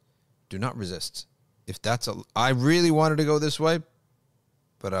nafs? Do not resist. If I really wanted to go this way,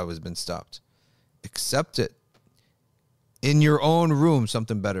 but I was been stopped. Accept it. In your own room,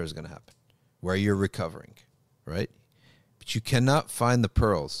 something better is going to happen, where you're recovering, right? But you cannot find the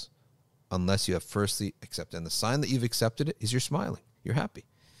pearls unless you have firstly accepted. And the sign that you've accepted it is you're smiling. You're happy.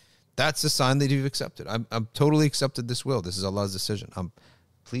 That's the sign that you've accepted. I'm totally accepted this will. This is Allah's decision. I'm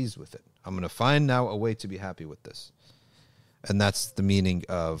pleased with it. I'm going to find now a way to be happy with this. And that's the meaning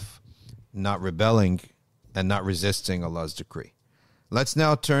of not rebelling and not resisting Allah's decree. Let's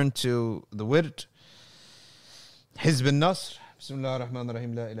now turn to the wird. Hizb al-Nasr. Bismillah ar-Rahman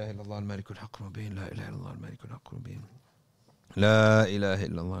ar-Rahim. La ilaha illallah al-Malik al-Haq al-Mubin. La ilaha illallah al-Malik al-Haq al-Mubin. La ilaha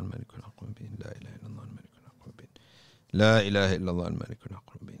illallah al-Malik al-Haq al-Mubin. La ilaha illallah al-Malik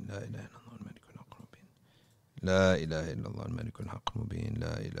al-Haq al-Mubin. La ilaha illallah al-Malik al-Haq al-Mubin. La ilaha illallah al-Malik al-Haq al-Mubin.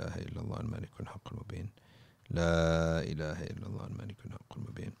 La ilaha illallah al-Malik al-Haq al-Mubin. لا إله إلا الله الملك الحق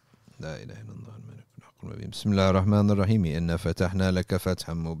المبين لا إله إلا الله الملك الحق المبين بسم الله الرحمن الرحيم إنا فتحنا لك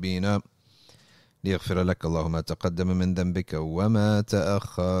فتحا مبينا ليغفر لك الله ما تقدم من ذنبك وما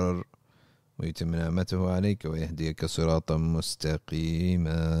تأخر ويتم نعمته عليك ويهديك صراطا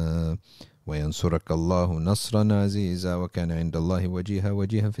مستقيما وينصرك الله نصرا عزيزا وكان عند الله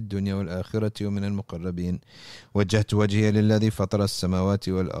وجيها في الدنيا والآخرة ومن المقربين وجهت وجهي للذي فطر السماوات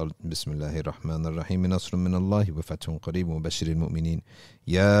والأرض بسم الله الرحمن الرحيم نصر من الله وفتح قريب وبشر المؤمنين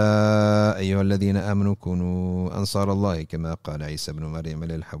يا أيها الذين آمنوا كونوا أنصار الله كما قال عيسى بن مريم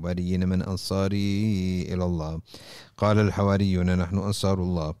للحواريين من أنصاري إلى الله قال الحواريون نحن أنصار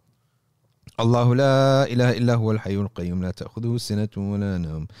الله الله لا إله إلا هو الحي القيوم لا تأخذه سنة ولا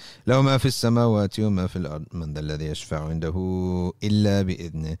نوم له ما في السماوات وما في الأرض من ذا الذي يشفع عنده إلا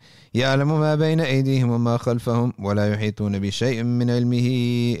بإذنه يعلم ما بين أيديهم وما خلفهم ولا يحيطون بشيء من علمه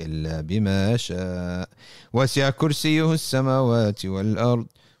إلا بما شاء وسع كرسيه السماوات والأرض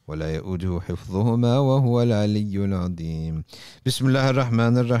ولا يؤوده حفظهما وهو العلي العظيم بسم الله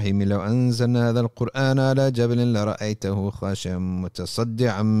الرحمن الرحيم لو أنزلنا هذا القرآن على جبل لرأيته خاشعا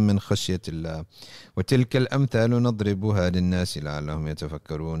متصدعا من خشية الله وتلك الأمثال نضربها للناس لعلهم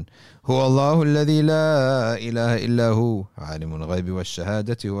يتفكرون هو الله الذي لا إله إلا هو عالم الغيب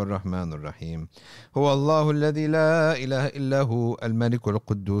والشهادة هو الرحمن الرحيم هو الله الذي لا إله إلا هو الملك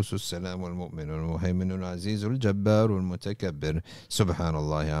القدوس السلام المؤمن المهيمن العزيز الجبار المتكبر سبحان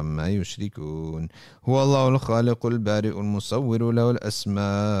الله عما يشركون هو الله الخالق البارئ المصور له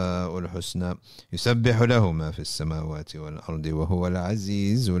الأسماء الحسنى يسبح له ما في السماوات والأرض وهو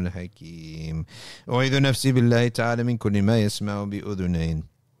العزيز الحكيم أعيذ نفسي بالله تعالى من كل ما يسمع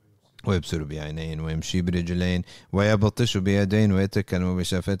بأذنين ويبصر بعينين ويمشي برجلين ويبطش بيدين ويتكلم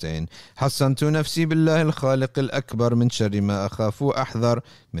بشفتين حصنت نفسي بالله الخالق الأكبر من شر ما أخاف وأحذر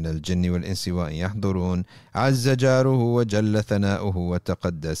من الجن والإنس وأن يحضرون عز جاره وجل ثناؤه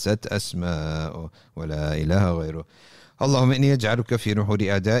وتقدست أسماؤه ولا إله غيره اللهم إني أجعلك في نحور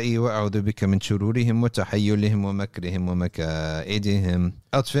أعدائي وأعوذ بك من شرورهم وتحيلهم ومكرهم ومكائدهم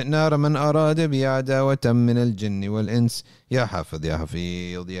أطفئ نار من أراد بي عداوة من الجن والإنس يا حافظ يا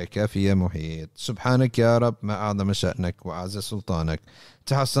حفيظ يا كافي يا محيط سبحانك يا رب ما أعظم شأنك وأعز سلطانك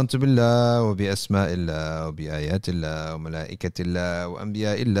تحصنت بالله وبأسماء الله وبآيات الله وملائكة الله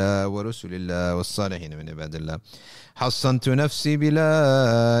وأنبياء الله ورسل الله والصالحين من عباد الله حصنت نفسي بلا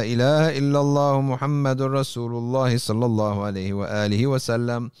إله إلا الله محمد رسول الله صلى الله عليه وآله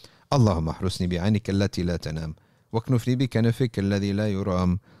وسلم اللهم احرسني بعينك التي لا تنام واكنفني بكنفك الذي لا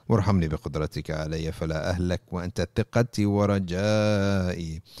يرام وارحمني بقدرتك علي فلا أهلك وأنت ثقتي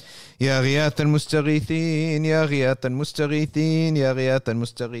ورجائي يا غياث المستغيثين يا غياث المستغيثين يا غياث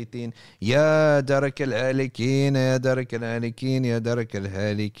المستغيثين يا درك الهالكين يا درك الهالكين يا درك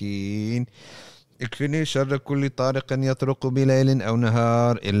الهالكين اكفني شر كل طارق يطرق بليل أو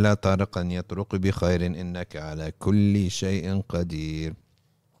نهار إلا طارقا يطرق بخير إنك على كل شيء قدير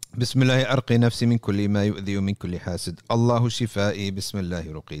بسم الله أرقي نفسي من كل ما يؤذي ومن كل حاسد الله شفائي بسم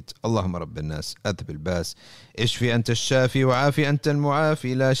الله رقيت اللهم رب الناس أذهب الباس اشفي أنت الشافي وعافي أنت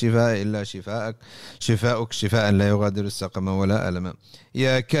المعافي لا شفاء إلا شفاءك شفاءك شفاء لا يغادر سقما ولا ألما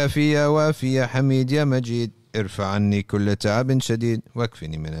يا كافي يا وافي يا حميد يا مجيد ارفع عني كل تعب شديد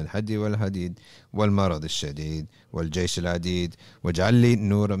واكفني من الحد والحديد والمرض الشديد والجيش العديد واجعل لي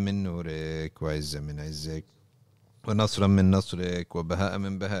نورا من نورك وعزا من عزك ونصرا من نصرك وبهاء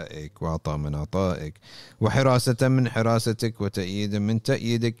من بهائك وعطاء من عطائك وحراسة من حراستك وتأييدا من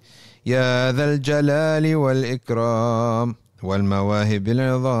تأييدك يا ذا الجلال والإكرام والمواهب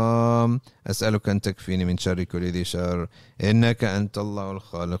العظام، أسألك أن تكفيني من شر كل ذي شر، إنك أنت الله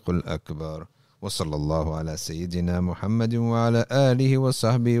الخالق الأكبر. وصلى الله على سيدنا محمد وعلى آله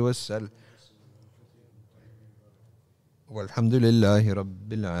وصحبه وسلم، والحمد لله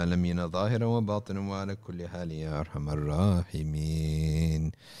رب العالمين ظاهرا وباطنا وعلى كل حال يا أرحم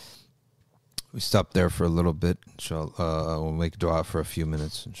الراحمين. We stop there for a little bit, inshallah. We'll make dua for a few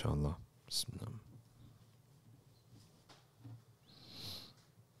minutes, inshallah. Bismillah.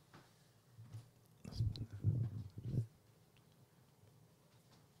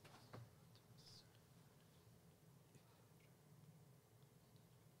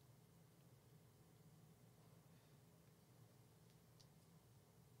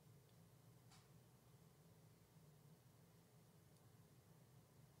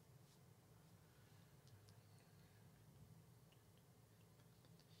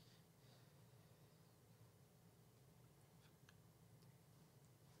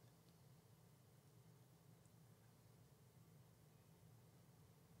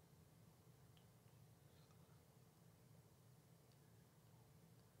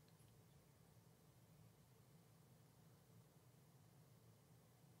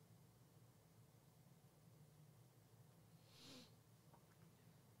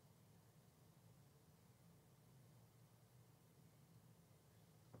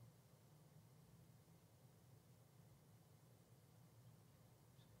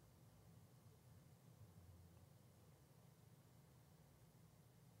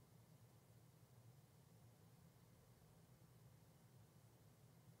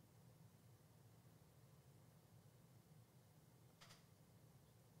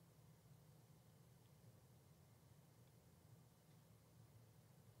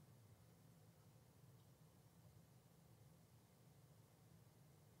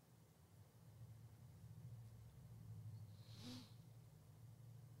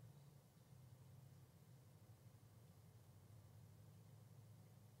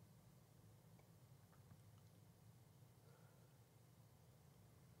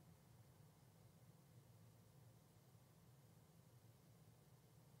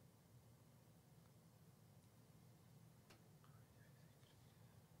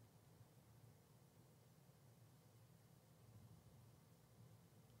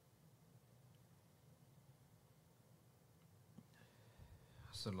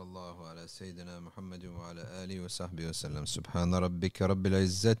 صلى الله على سيدنا محمد وعلى آله وصحبه وسلم. سبحان ربك رب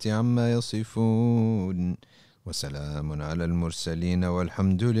العزة عما يصفون وسلام على المرسلين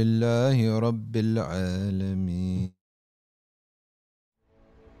والحمد لله رب العالمين.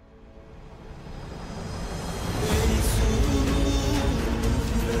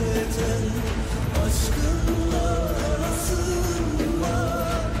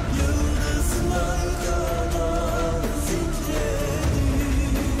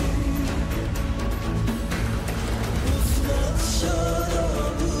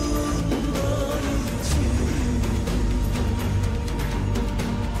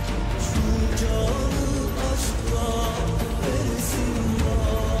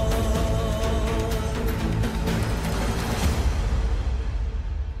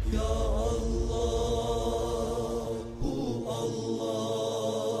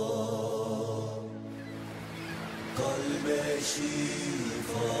 Kalbe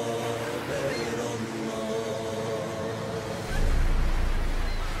şifa ver Allah.